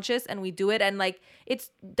subconscious and we do it. And like, it's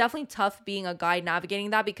definitely tough being a guy navigating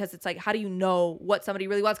that because it's like, how do you know what somebody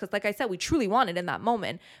really wants? Because like I said, we truly want it in that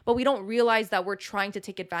moment, but we don't realize that we're trying to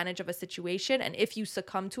take advantage of a situation. And if you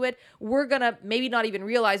succumb to it, we're going to maybe not even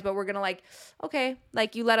realize, but we're going to like, okay,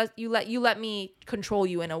 like you let me control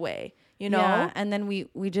you in a way, you know? Yeah, and then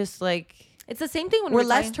we just like, it's the same thing when we're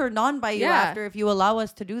less turned on by you after if you allow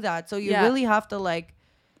us to do that. So you really have to like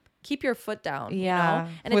keep your foot down. Yeah, you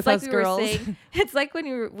know? And it's like we were saying. It's like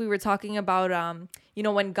when we were talking about you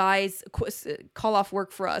know, when guys call off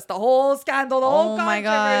work for us, the whole scandal, the whole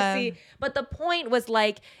controversy. But the point was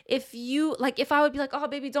like, if I would be like, oh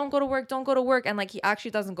baby, don't go to work, and like he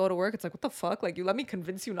actually doesn't go to work, it's like, what the fuck? Like, you let me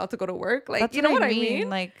convince you not to go to work? Like, that's you know what I mean?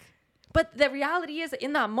 Like, but the reality is,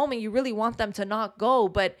 in that moment, you really want them to not go,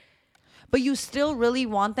 but but you still really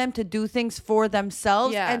want them to do things for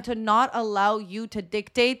themselves and to not allow you to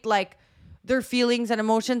dictate like their feelings and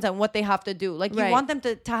emotions and what they have to do. Like you want them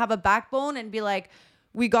to have a backbone and be like,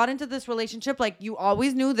 we got into this relationship, like you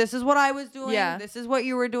always knew this is what I was doing, this is what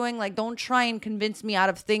you were doing. Like, don't try and convince me out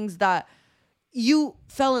of things that you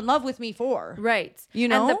fell in love with me for. Right. You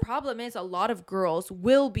know? And the problem is a lot of girls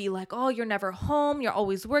will be like, oh, you're never home. You're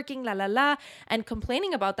always working, la, la, la. And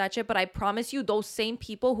complaining about that shit. But I promise you, those same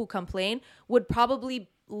people who complain would probably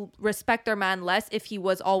respect their man less if he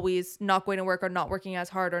was always not going to work or not working as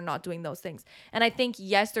hard or not doing those things. And I think,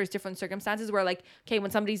 yes, there's different circumstances where like, okay,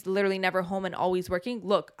 when somebody's literally never home and always working,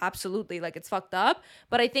 look, absolutely, like it's fucked up.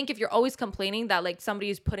 But I think if you're always complaining that like somebody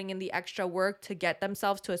is putting in the extra work to get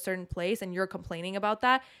themselves to a certain place and you're complaining about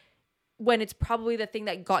that, when it's probably the thing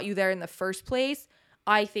that got you there in the first place,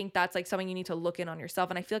 I think that's like something you need to look in on yourself.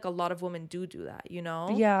 And I feel like a lot of women do that, you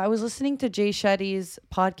know? Yeah, I was listening to Jay Shetty's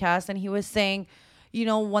podcast and he was saying, you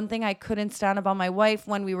know, one thing I couldn't stand about my wife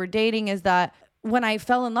when we were dating is that when I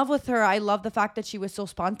fell in love with her, I loved the fact that she was so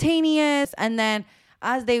spontaneous. And then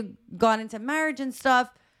as they got into marriage and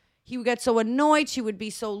stuff, he would get so annoyed. She would be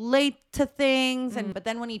so late to things. But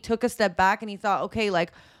then when he took a step back and he thought, okay,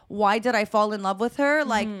 like, why did I fall in love with her?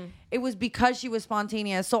 Like, it was because she was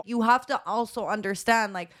spontaneous. So you have to also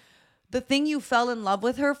understand, like, the thing you fell in love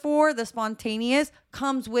with her for, the spontaneous,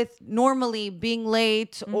 comes with normally being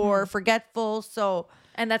late or forgetful. So,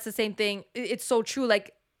 and that's the same thing. It's so true.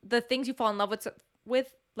 Like the things you fall in love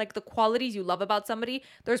with like the qualities you love about somebody,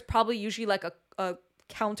 there's probably usually like a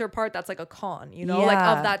counterpart that's like a con, you know, like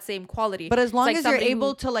of that same quality. But as long as you're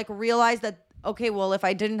able to like realize that, okay, well, if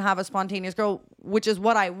I didn't have a spontaneous girl, which is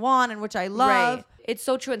what I want and which I love. Right. It's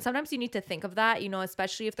so true. And sometimes you need to think of that, you know,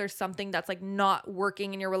 especially if there's something that's like not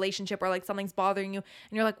working in your relationship or like something's bothering you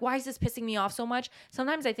and you're like, why is this pissing me off so much?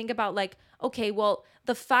 Sometimes I think about like, okay, well,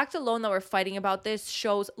 the fact alone that we're fighting about this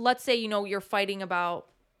shows, let's say, you know, you're fighting about,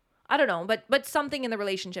 I don't know, but something in the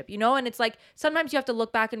relationship, you know? And it's like, sometimes you have to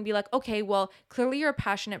look back and be like, okay, well, clearly you're a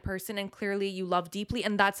passionate person and clearly you love deeply.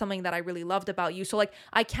 And that's something that I really loved about you. So like,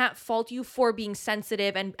 I can't fault you for being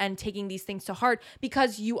sensitive and taking these things to heart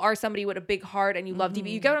because you are somebody with a big heart and you love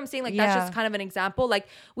deeply. You get what I'm saying? Like, that's just kind of an example. Like,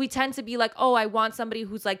 we tend to be like, oh, I want somebody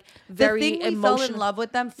who's like very emotional. The thing we fell in love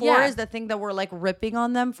with them for is the thing that we're like ripping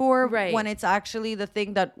on them for, when it's actually the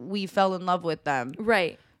thing that we fell in love with them.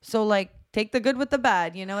 Right. So like, take the good with the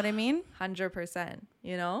bad. You know what I mean? 100%.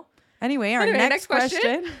 You know? Anyway, our next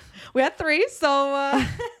question. We had 3. So,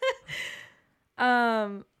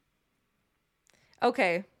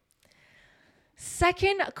 okay.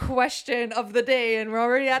 Second question of the day. And we're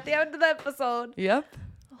already at the end of the episode. Yep.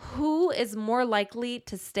 Who is more likely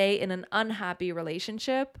to stay in an unhappy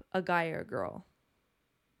relationship? A guy or a girl?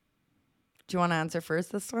 Do you want to answer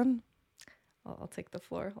first this one? I'll take the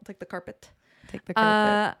floor. I'll take the carpet. Take the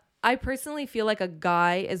carpet. I personally feel like a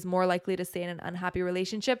guy is more likely to stay in an unhappy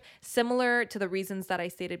relationship, similar to the reasons that I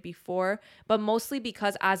stated before, but mostly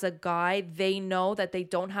because as a guy, they know that they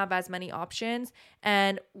don't have as many options,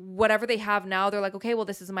 and whatever they have now, they're like, okay, well,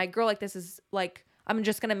 this is my girl. Like, this is like, I'm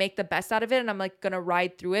just going to make the best out of it. And I'm like going to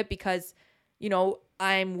ride through it because, you know,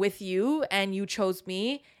 I'm with you and you chose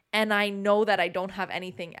me. And I know that I don't have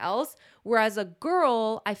anything else. Whereas a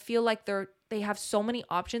girl, I feel like they have so many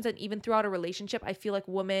options. And even throughout a relationship, I feel like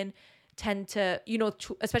women tend to, you know,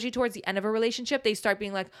 especially towards the end of a relationship, they start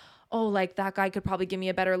being like, oh, like that guy could probably give me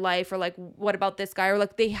a better life. Or like, what about this guy? Or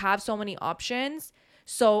like they have so many options.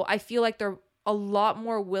 So I feel like they're a lot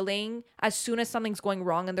more willing as soon as something's going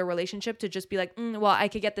wrong in their relationship to just be like, well, I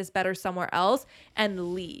could get this better somewhere else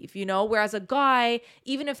and leave, you know? Whereas a guy,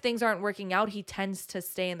 even if things aren't working out, he tends to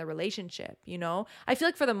stay in the relationship, you know? I feel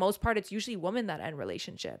like for the most part, it's usually women that end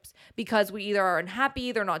relationships because we either are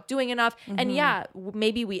unhappy, they're not doing enough. And yeah,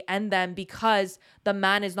 maybe we end them because the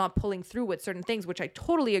man is not pulling through with certain things, which I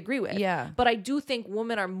totally agree with. Yeah. But I do think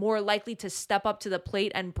women are more likely to step up to the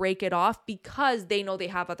plate and break it off because they know they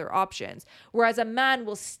have other options. Whereas a man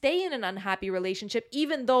will stay in an unhappy relationship,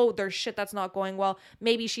 even though there's shit that's not going well.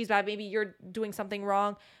 Maybe she's bad. Maybe you're doing something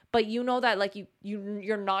wrong. But you know that like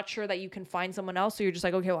you're not sure that you can find someone else. So you're just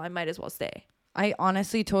like, okay, well, I might as well stay. I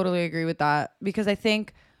honestly totally agree with that because I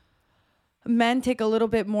think men take a little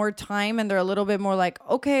bit more time and they're a little bit more like,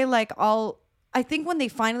 okay, like I think when they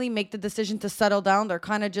finally make the decision to settle down, they're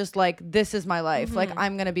kind of just like, this is my life. Like,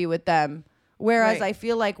 I'm going to be with them. Whereas I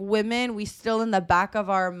feel like women, we still in the back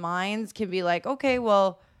of our minds can be like, okay,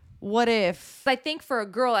 well, what if? I think for a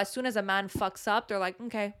girl, as soon as a man fucks up, they're like,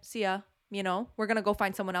 okay, see ya. You know, we're going to go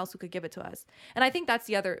find someone else who could give it to us. And I think that's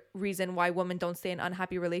the other reason why women don't stay in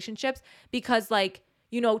unhappy relationships. Because like,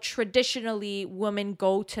 you know, traditionally women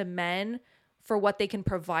go to men for what they can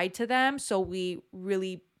provide to them. So we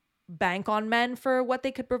really bank on men for what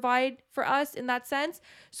they could provide for us in that sense.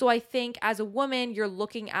 So I think as a woman, you're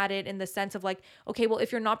looking at it in the sense of like, okay, well,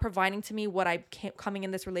 if you're not providing to me what I'm coming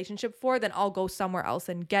in this relationship for, then I'll go somewhere else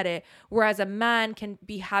and get it. Whereas a man can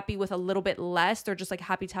be happy with a little bit less. They're just like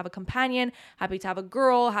happy to have a companion, happy to have a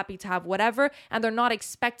girl, happy to have whatever. And they're not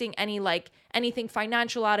expecting any like anything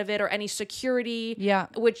financial out of it or any security,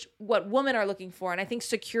 which what women are looking for. And I think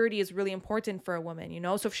security is really important for a woman, you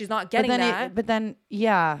know? So if she's not getting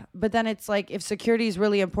but then it's like, if security is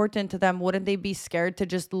really important to them, wouldn't they be scared to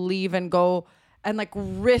just leave and go and like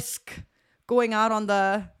risk going out on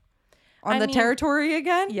the territory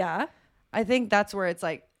again? Yeah. I think that's where it's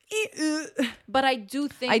like, but I do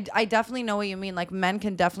think I definitely know what you mean. Like men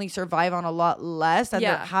can definitely survive on a lot less and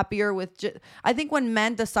they're happier with I think when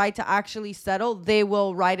men decide to actually settle, they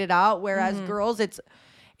will ride it out. Whereas girls, it's,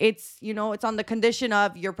 you know, it's on the condition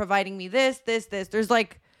of you're providing me this.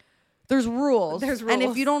 There's rules. And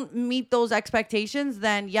if you don't meet those expectations,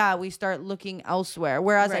 then we start looking elsewhere.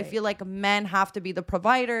 Whereas I feel like men have to be the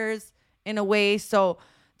providers in a way. So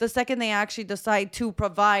the second they actually decide to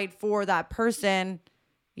provide for that person,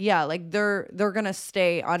 like they're gonna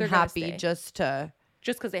stay unhappy just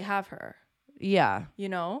because they have her. Yeah. You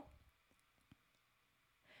know?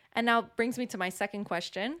 And now brings me to my second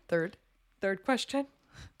question. Third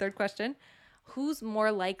question. Who's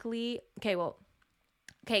more likely?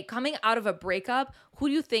 Okay, coming out of a breakup, who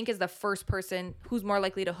do you think is the first person who's more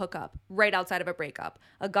likely to hook up right outside of a breakup?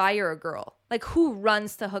 A guy or a girl? Like, who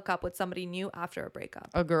runs to hook up with somebody new after a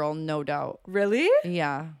breakup? A girl, no doubt. Really?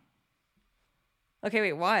 Yeah. Okay,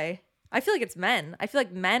 wait, why? I feel like it's men. I feel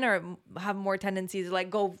like men have more tendencies to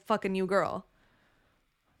like go fuck a new girl.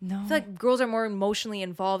 No. I feel like girls are more emotionally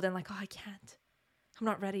involved and like, oh, I can't. I'm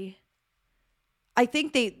not ready. I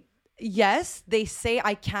think they say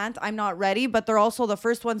I can't, I'm not ready, but they're also the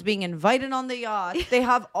first ones being invited on the yacht. They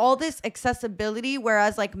have all this accessibility,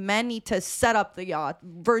 whereas like men need to set up the yacht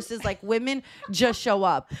versus like women just show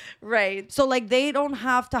up. Right. So like they don't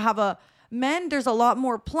have to have men, there's a lot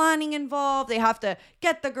more planning involved. They have to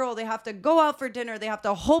get the girl. They have to go out for dinner. They have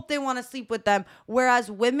to hope they want to sleep with them. Whereas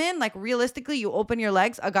women, like realistically, you open your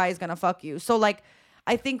legs, a guy is going to fuck you. So like,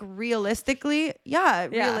 I think realistically,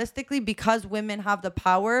 because women have the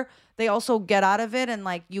power, they also get out of it. And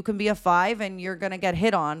like, you can be a 5 and you're going to get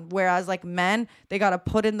hit on. Whereas like men, they got to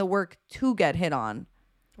put in the work to get hit on.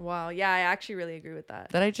 Wow. Yeah, I actually really agree with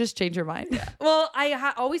that. Did I just change your mind? Yeah. Well,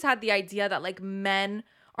 I always had the idea that like men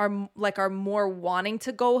are more wanting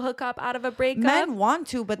to go hook up out of a breakup. Men want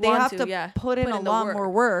to, but they have to put in a lot more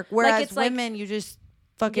work. Whereas like women, you just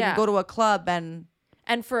fucking go to a club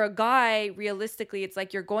and for a guy, realistically, it's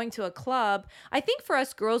like you're going to a club. I think for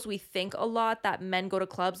us girls, we think a lot that men go to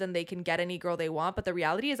clubs and they can get any girl they want. But the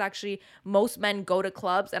reality is actually most men go to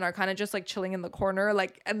clubs and are kind of just like chilling in the corner,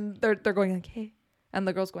 like, and they're going like, hey, and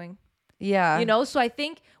the girl's going, yeah, you know. So I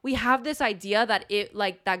think we have this idea that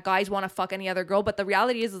that guys want to fuck any other girl, but the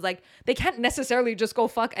reality is like they can't necessarily just go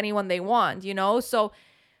fuck anyone they want, you know. So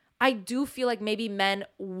I do feel like maybe men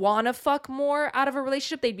want to fuck more out of a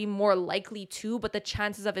relationship. They'd be more likely to, but the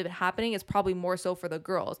chances of it happening is probably more so for the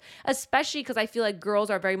girls, especially because I feel like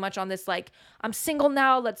girls are very much on this like, I'm single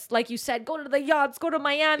now. Let's, like you said, go to the yachts, go to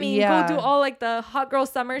Miami, go do all like the hot girl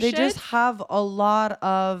summer shit. They just have a lot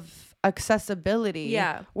of accessibility.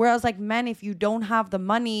 Yeah. Whereas like men, if you don't have the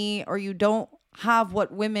money or you don't have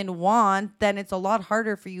what women want, then it's a lot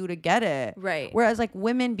harder for you to get it. Right. Whereas like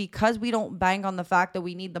women, because we don't bang on the fact that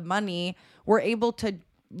we need the money, we're able to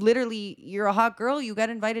literally, you're a hot girl, you get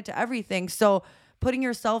invited to everything. So putting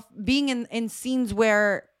yourself, being in scenes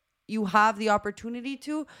where you have the opportunity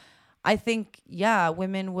to, I think,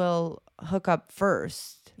 women will hook up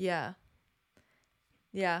first. Yeah.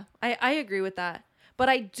 Yeah, I agree with that. But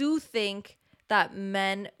I do think that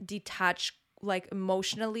men detach like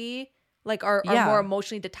emotionally, like are more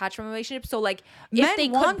emotionally detached from a relationship. So like if men they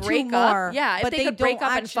could break up, if they could break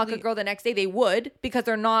up and fuck a girl the next day, they would, because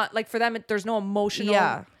they're not like, for them there's no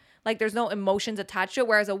emotional like there's no emotions attached to it.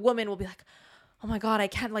 Whereas a woman will be like, oh my God, I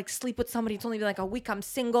can't like sleep with somebody. It's only been like a week. I'm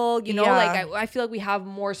single, you know, like I feel like we have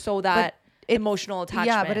more so that emotional attachment.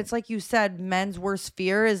 Yeah, but it's like you said, men's worst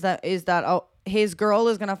fear is that his girl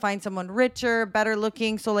is gonna find someone richer, better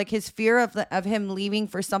looking. So like his fear of him leaving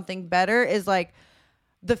for something better is like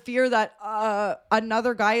the fear that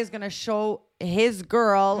another guy is gonna show his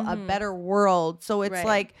girl a better world. So it's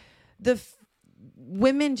like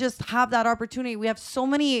women just have that opportunity. We have so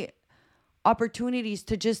many opportunities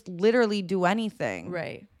to just literally do anything.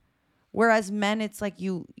 Right. Whereas men, it's like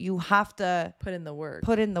you have to put in the work.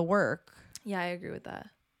 Put in the work. Yeah, I agree with that.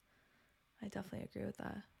 I definitely agree with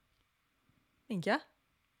that. think, yeah.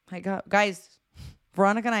 My God, guys,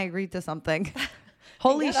 Veronica and I agreed to something.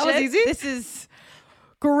 Holy Yeah, shit. that was easy. This is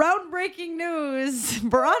groundbreaking news.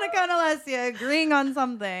 Veronica and Alessia agreeing on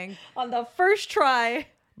something. On the first try.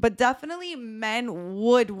 But definitely men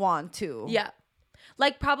would want to. Yeah.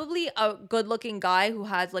 Like probably a good looking guy who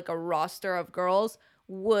has like a roster of girls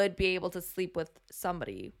would be able to sleep with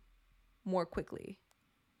somebody more quickly,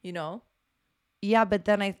 you know? Yeah, but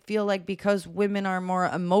then I feel like because women are more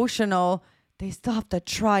emotional, they still have to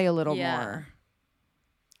try a little more.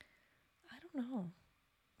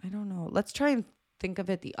 I don't know. Let's try and think of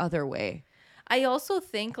it the other way. I also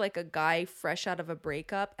think like a guy fresh out of a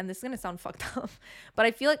breakup, and this is going to sound fucked up, but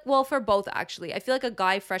I feel like, well, for both actually, I feel like a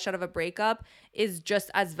guy fresh out of a breakup is just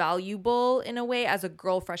as valuable in a way as a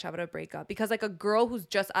girl fresh out of a breakup. Because like a girl who's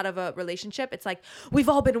just out of a relationship, it's like, we've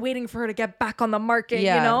all been waiting for her to get back on the market, you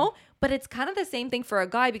know? But it's kind of the same thing for a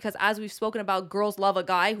guy because as we've spoken about, girls love a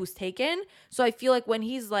guy who's taken. So I feel like when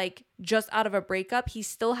he's like just out of a breakup, he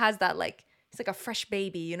still has that like, he's like a fresh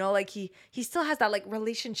baby, you know, like he still has that like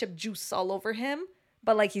relationship juice all over him,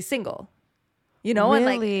 but like he's single, you know,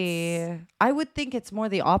 Really? and like I would think it's more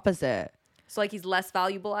the opposite. so like he's less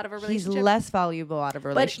valuable out of a relationship. He's less valuable out of a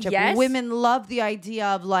relationship. yes. Women love the idea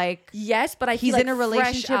of like, Yes, but I he's feel like in a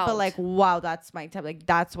relationship, fresh but out. like, wow, that's my type. Like,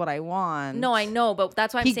 that's what I want. No, I know, but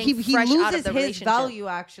that's why I'm He saying he fresh out of loses the his relationship. value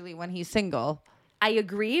actually when he's single. I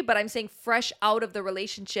agree, but I'm saying fresh out of the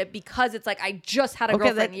relationship because it's like I just had a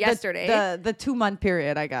girlfriend yesterday. The 2-month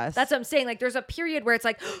period, I guess. That's what I'm saying. Like there's a period where it's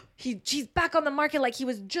like she's back on the market, like he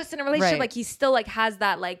was just in a relationship, Right. like he still like has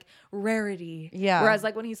that like rarity. Yeah. Whereas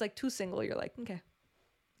like when he's like too single, you're like, okay,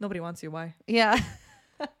 nobody wants you. Why? Yeah.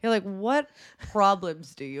 You're like, what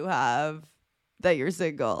problems do you have that you're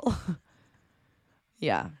single?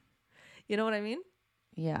 Yeah. You know what I mean?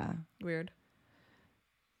 Yeah. Weird.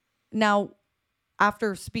 Now,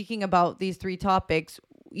 after speaking about these 3 topics,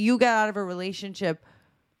 you got out of a relationship.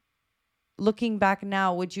 Looking back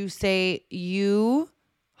now, would you say you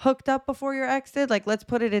hooked up before your ex did? Like, let's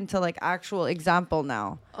put it into like actual example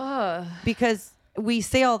now. Because we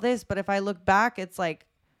say all this, but if I look back, it's like,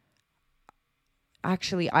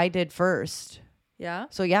 actually, I did first. Yeah.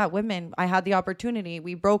 So yeah, women, I had the opportunity.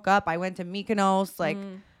 We broke up. I went to Mykonos. Like,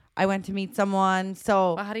 I went to meet someone.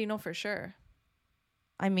 So, But how do you know for sure?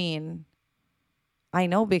 I mean, I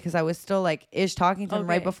know because I was still like ish talking to him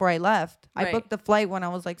right Okay. before I left. I Right. booked the flight when I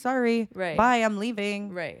was like, sorry, Right. bye, I'm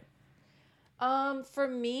leaving. Right. For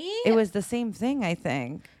me, It was the same thing, I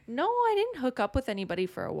think. no, I didn't hook up with anybody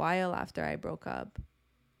for a while after I broke up.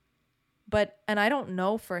 And I don't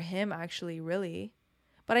know for him actually, really.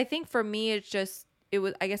 But I think for me, I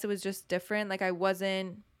guess it was just different. Like I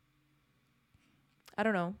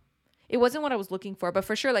don't know. It wasn't what I was looking for, but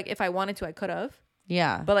for sure, like if I wanted to, I could have.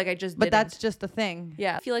 Yeah. But like I just But didn't. that's just the thing.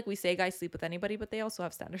 Yeah. I feel like we say guys sleep with anybody, but they also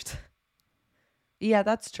have standards. Yeah,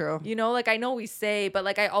 that's true. You know, like I know we say, but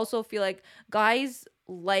like I also feel like guys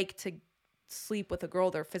like to sleep with a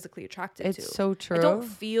girl they're physically attracted to. It's so true. I don't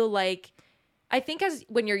feel like, I think as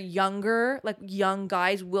when you're younger, like young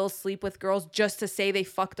guys will sleep with girls just to say they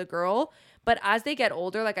fucked a girl. But as they get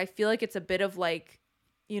older, like I feel like it's a bit of like,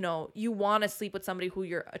 you know, you want to sleep with somebody who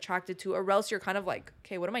you're attracted to, or else you're kind of like,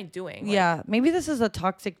 okay, what am I doing? Like, Yeah, maybe this is a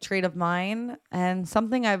toxic trait of mine and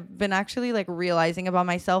something I've been actually like realizing about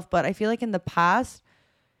myself. But I feel like in the past,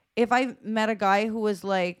 if I met a guy who was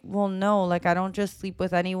like, well, no, like I don't just sleep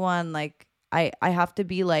with anyone. Like I have to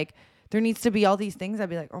be like, there needs to be all these things. I'd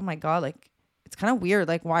be like, oh my God, like it's kind of weird.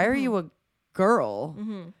 Like, why are you a girl?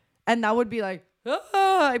 And that would be like,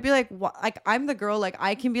 I'd be like, what? Like I'm the girl, like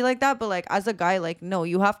I can be like that, but like as a guy, like no,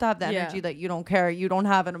 you have to have the energy that you don't care, you don't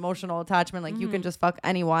have an emotional attachment, like you can just fuck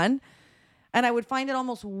anyone. And I would find it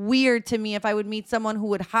almost weird to me if I would meet someone who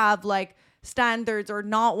would have like standards or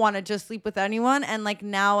not want to just sleep with anyone. And like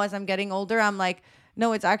now as I'm getting older, I'm like,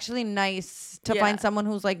 no, it's actually nice to find someone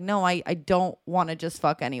who's like, no, I don't want to just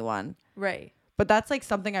fuck anyone. Right. But that's like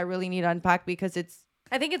something I really need to unpack because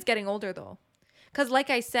I think it's getting older though. Because like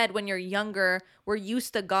I said, when you're younger, we're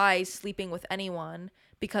used to guys sleeping with anyone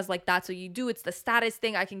because like that's what you do. It's the status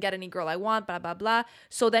thing. I can get any girl I want, blah, blah, blah.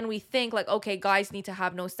 So then we think like, okay, guys need to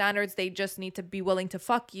have no standards. They just need to be willing to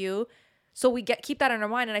fuck you. So we keep that in our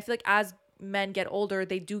mind. And I feel like as men get older,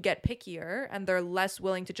 they do get pickier and they're less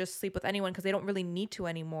willing to just sleep with anyone because they don't really need to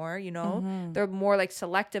anymore, you know? They're more like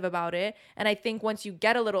selective about it. And I think once you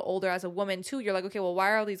get a little older as a woman too, you're like, okay, well, why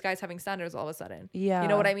are all these guys having standards all of a sudden? Yeah. You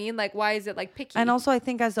know what I mean? Like, why is it like picky? And also I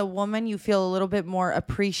think as a woman, you feel a little bit more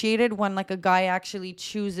appreciated when like a guy actually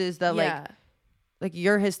chooses that like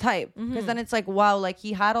you're his type. Because then it's like, wow, like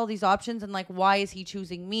he had all these options and like, why is he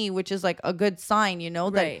choosing me? Which is like a good sign, you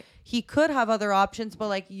know, that Right. he could have other options, but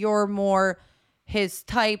like you're more his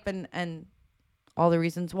type and all the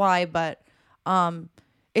reasons why, but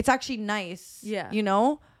it's actually nice. Yeah. You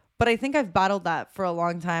know? But I think I've battled that for a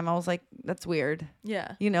long time. I was like, that's weird.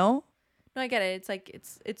 Yeah. You know? No, I get it. It's like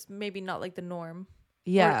it's maybe not like the norm.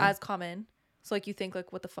 Yeah. Or as common. So like you think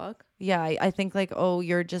like, what the fuck? Yeah, I think like, oh,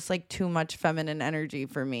 you're just like too much feminine energy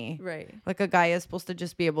for me. Right. Like a guy is supposed to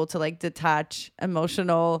just be able to like detach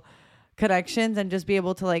emotional connections and just be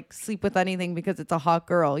able to like sleep with anything because it's a hot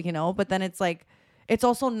girl, you know? But then it's like, it's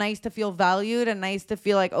also nice to feel valued and nice to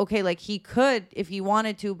feel like, okay, like he could if he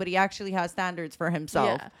wanted to, but he actually has standards for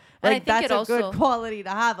himself. Yeah. Like that's a good quality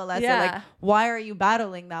to have, Alessa. Yeah. Like, why are you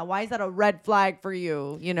battling that? Why is that a red flag for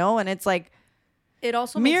you? You know? And it's like, it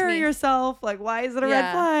also mirror makes me, yourself. Like, why is it a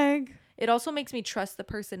red flag? It also makes me trust the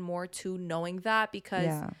person more too, knowing that,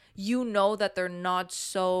 because you know that they're not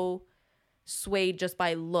so swayed just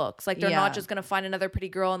by looks. Like they're not just gonna find another pretty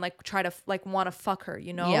girl and like try to like want to fuck her,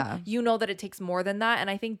 you know? Yeah. You know that it takes more than that.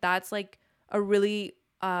 And I think that's like a really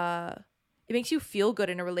it makes you feel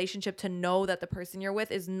good in a relationship to know that the person you're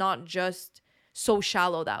with is not just so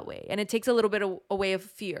shallow that way. And it takes a little bit away of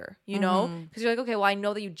fear, you know? Because you're like, okay, well, I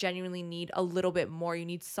know that you genuinely need a little bit more. You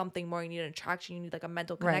need something more. You need an attraction. You need like a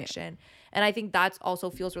mental connection. Right. And I think that's also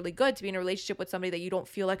feels really good to be in a relationship with somebody that you don't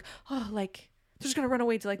feel like, oh, like they're just going to run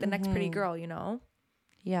away to like the next pretty girl, you know?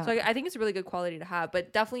 Yeah. So I think it's a really good quality to have.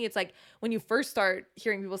 But definitely it's like when you first start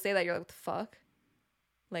hearing people say that, you're like, what the fuck?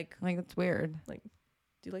 Like it's weird. Like,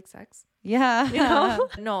 do you like sex? Yeah. You know?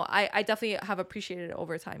 No, I definitely have appreciated it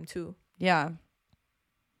over time too. Yeah.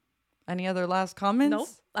 Any other last comments? Nope.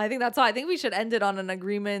 I think that's all. I think we should end it on an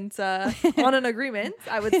agreement. I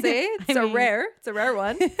would say it's a rare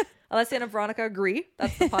one. Alessia and Veronica agree.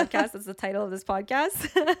 That's the podcast. That's the title of this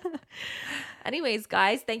podcast. Anyways,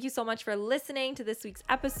 guys, thank you so much for listening to this week's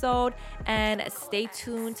episode, and stay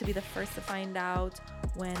tuned to be the first to find out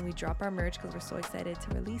when we drop our merch, because we're so excited to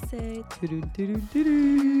release it.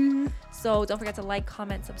 So don't forget to like,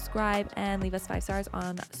 comment, subscribe, and leave us 5 stars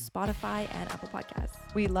on Spotify and Apple Podcasts.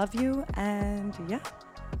 We love you, and yeah,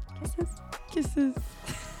 kisses.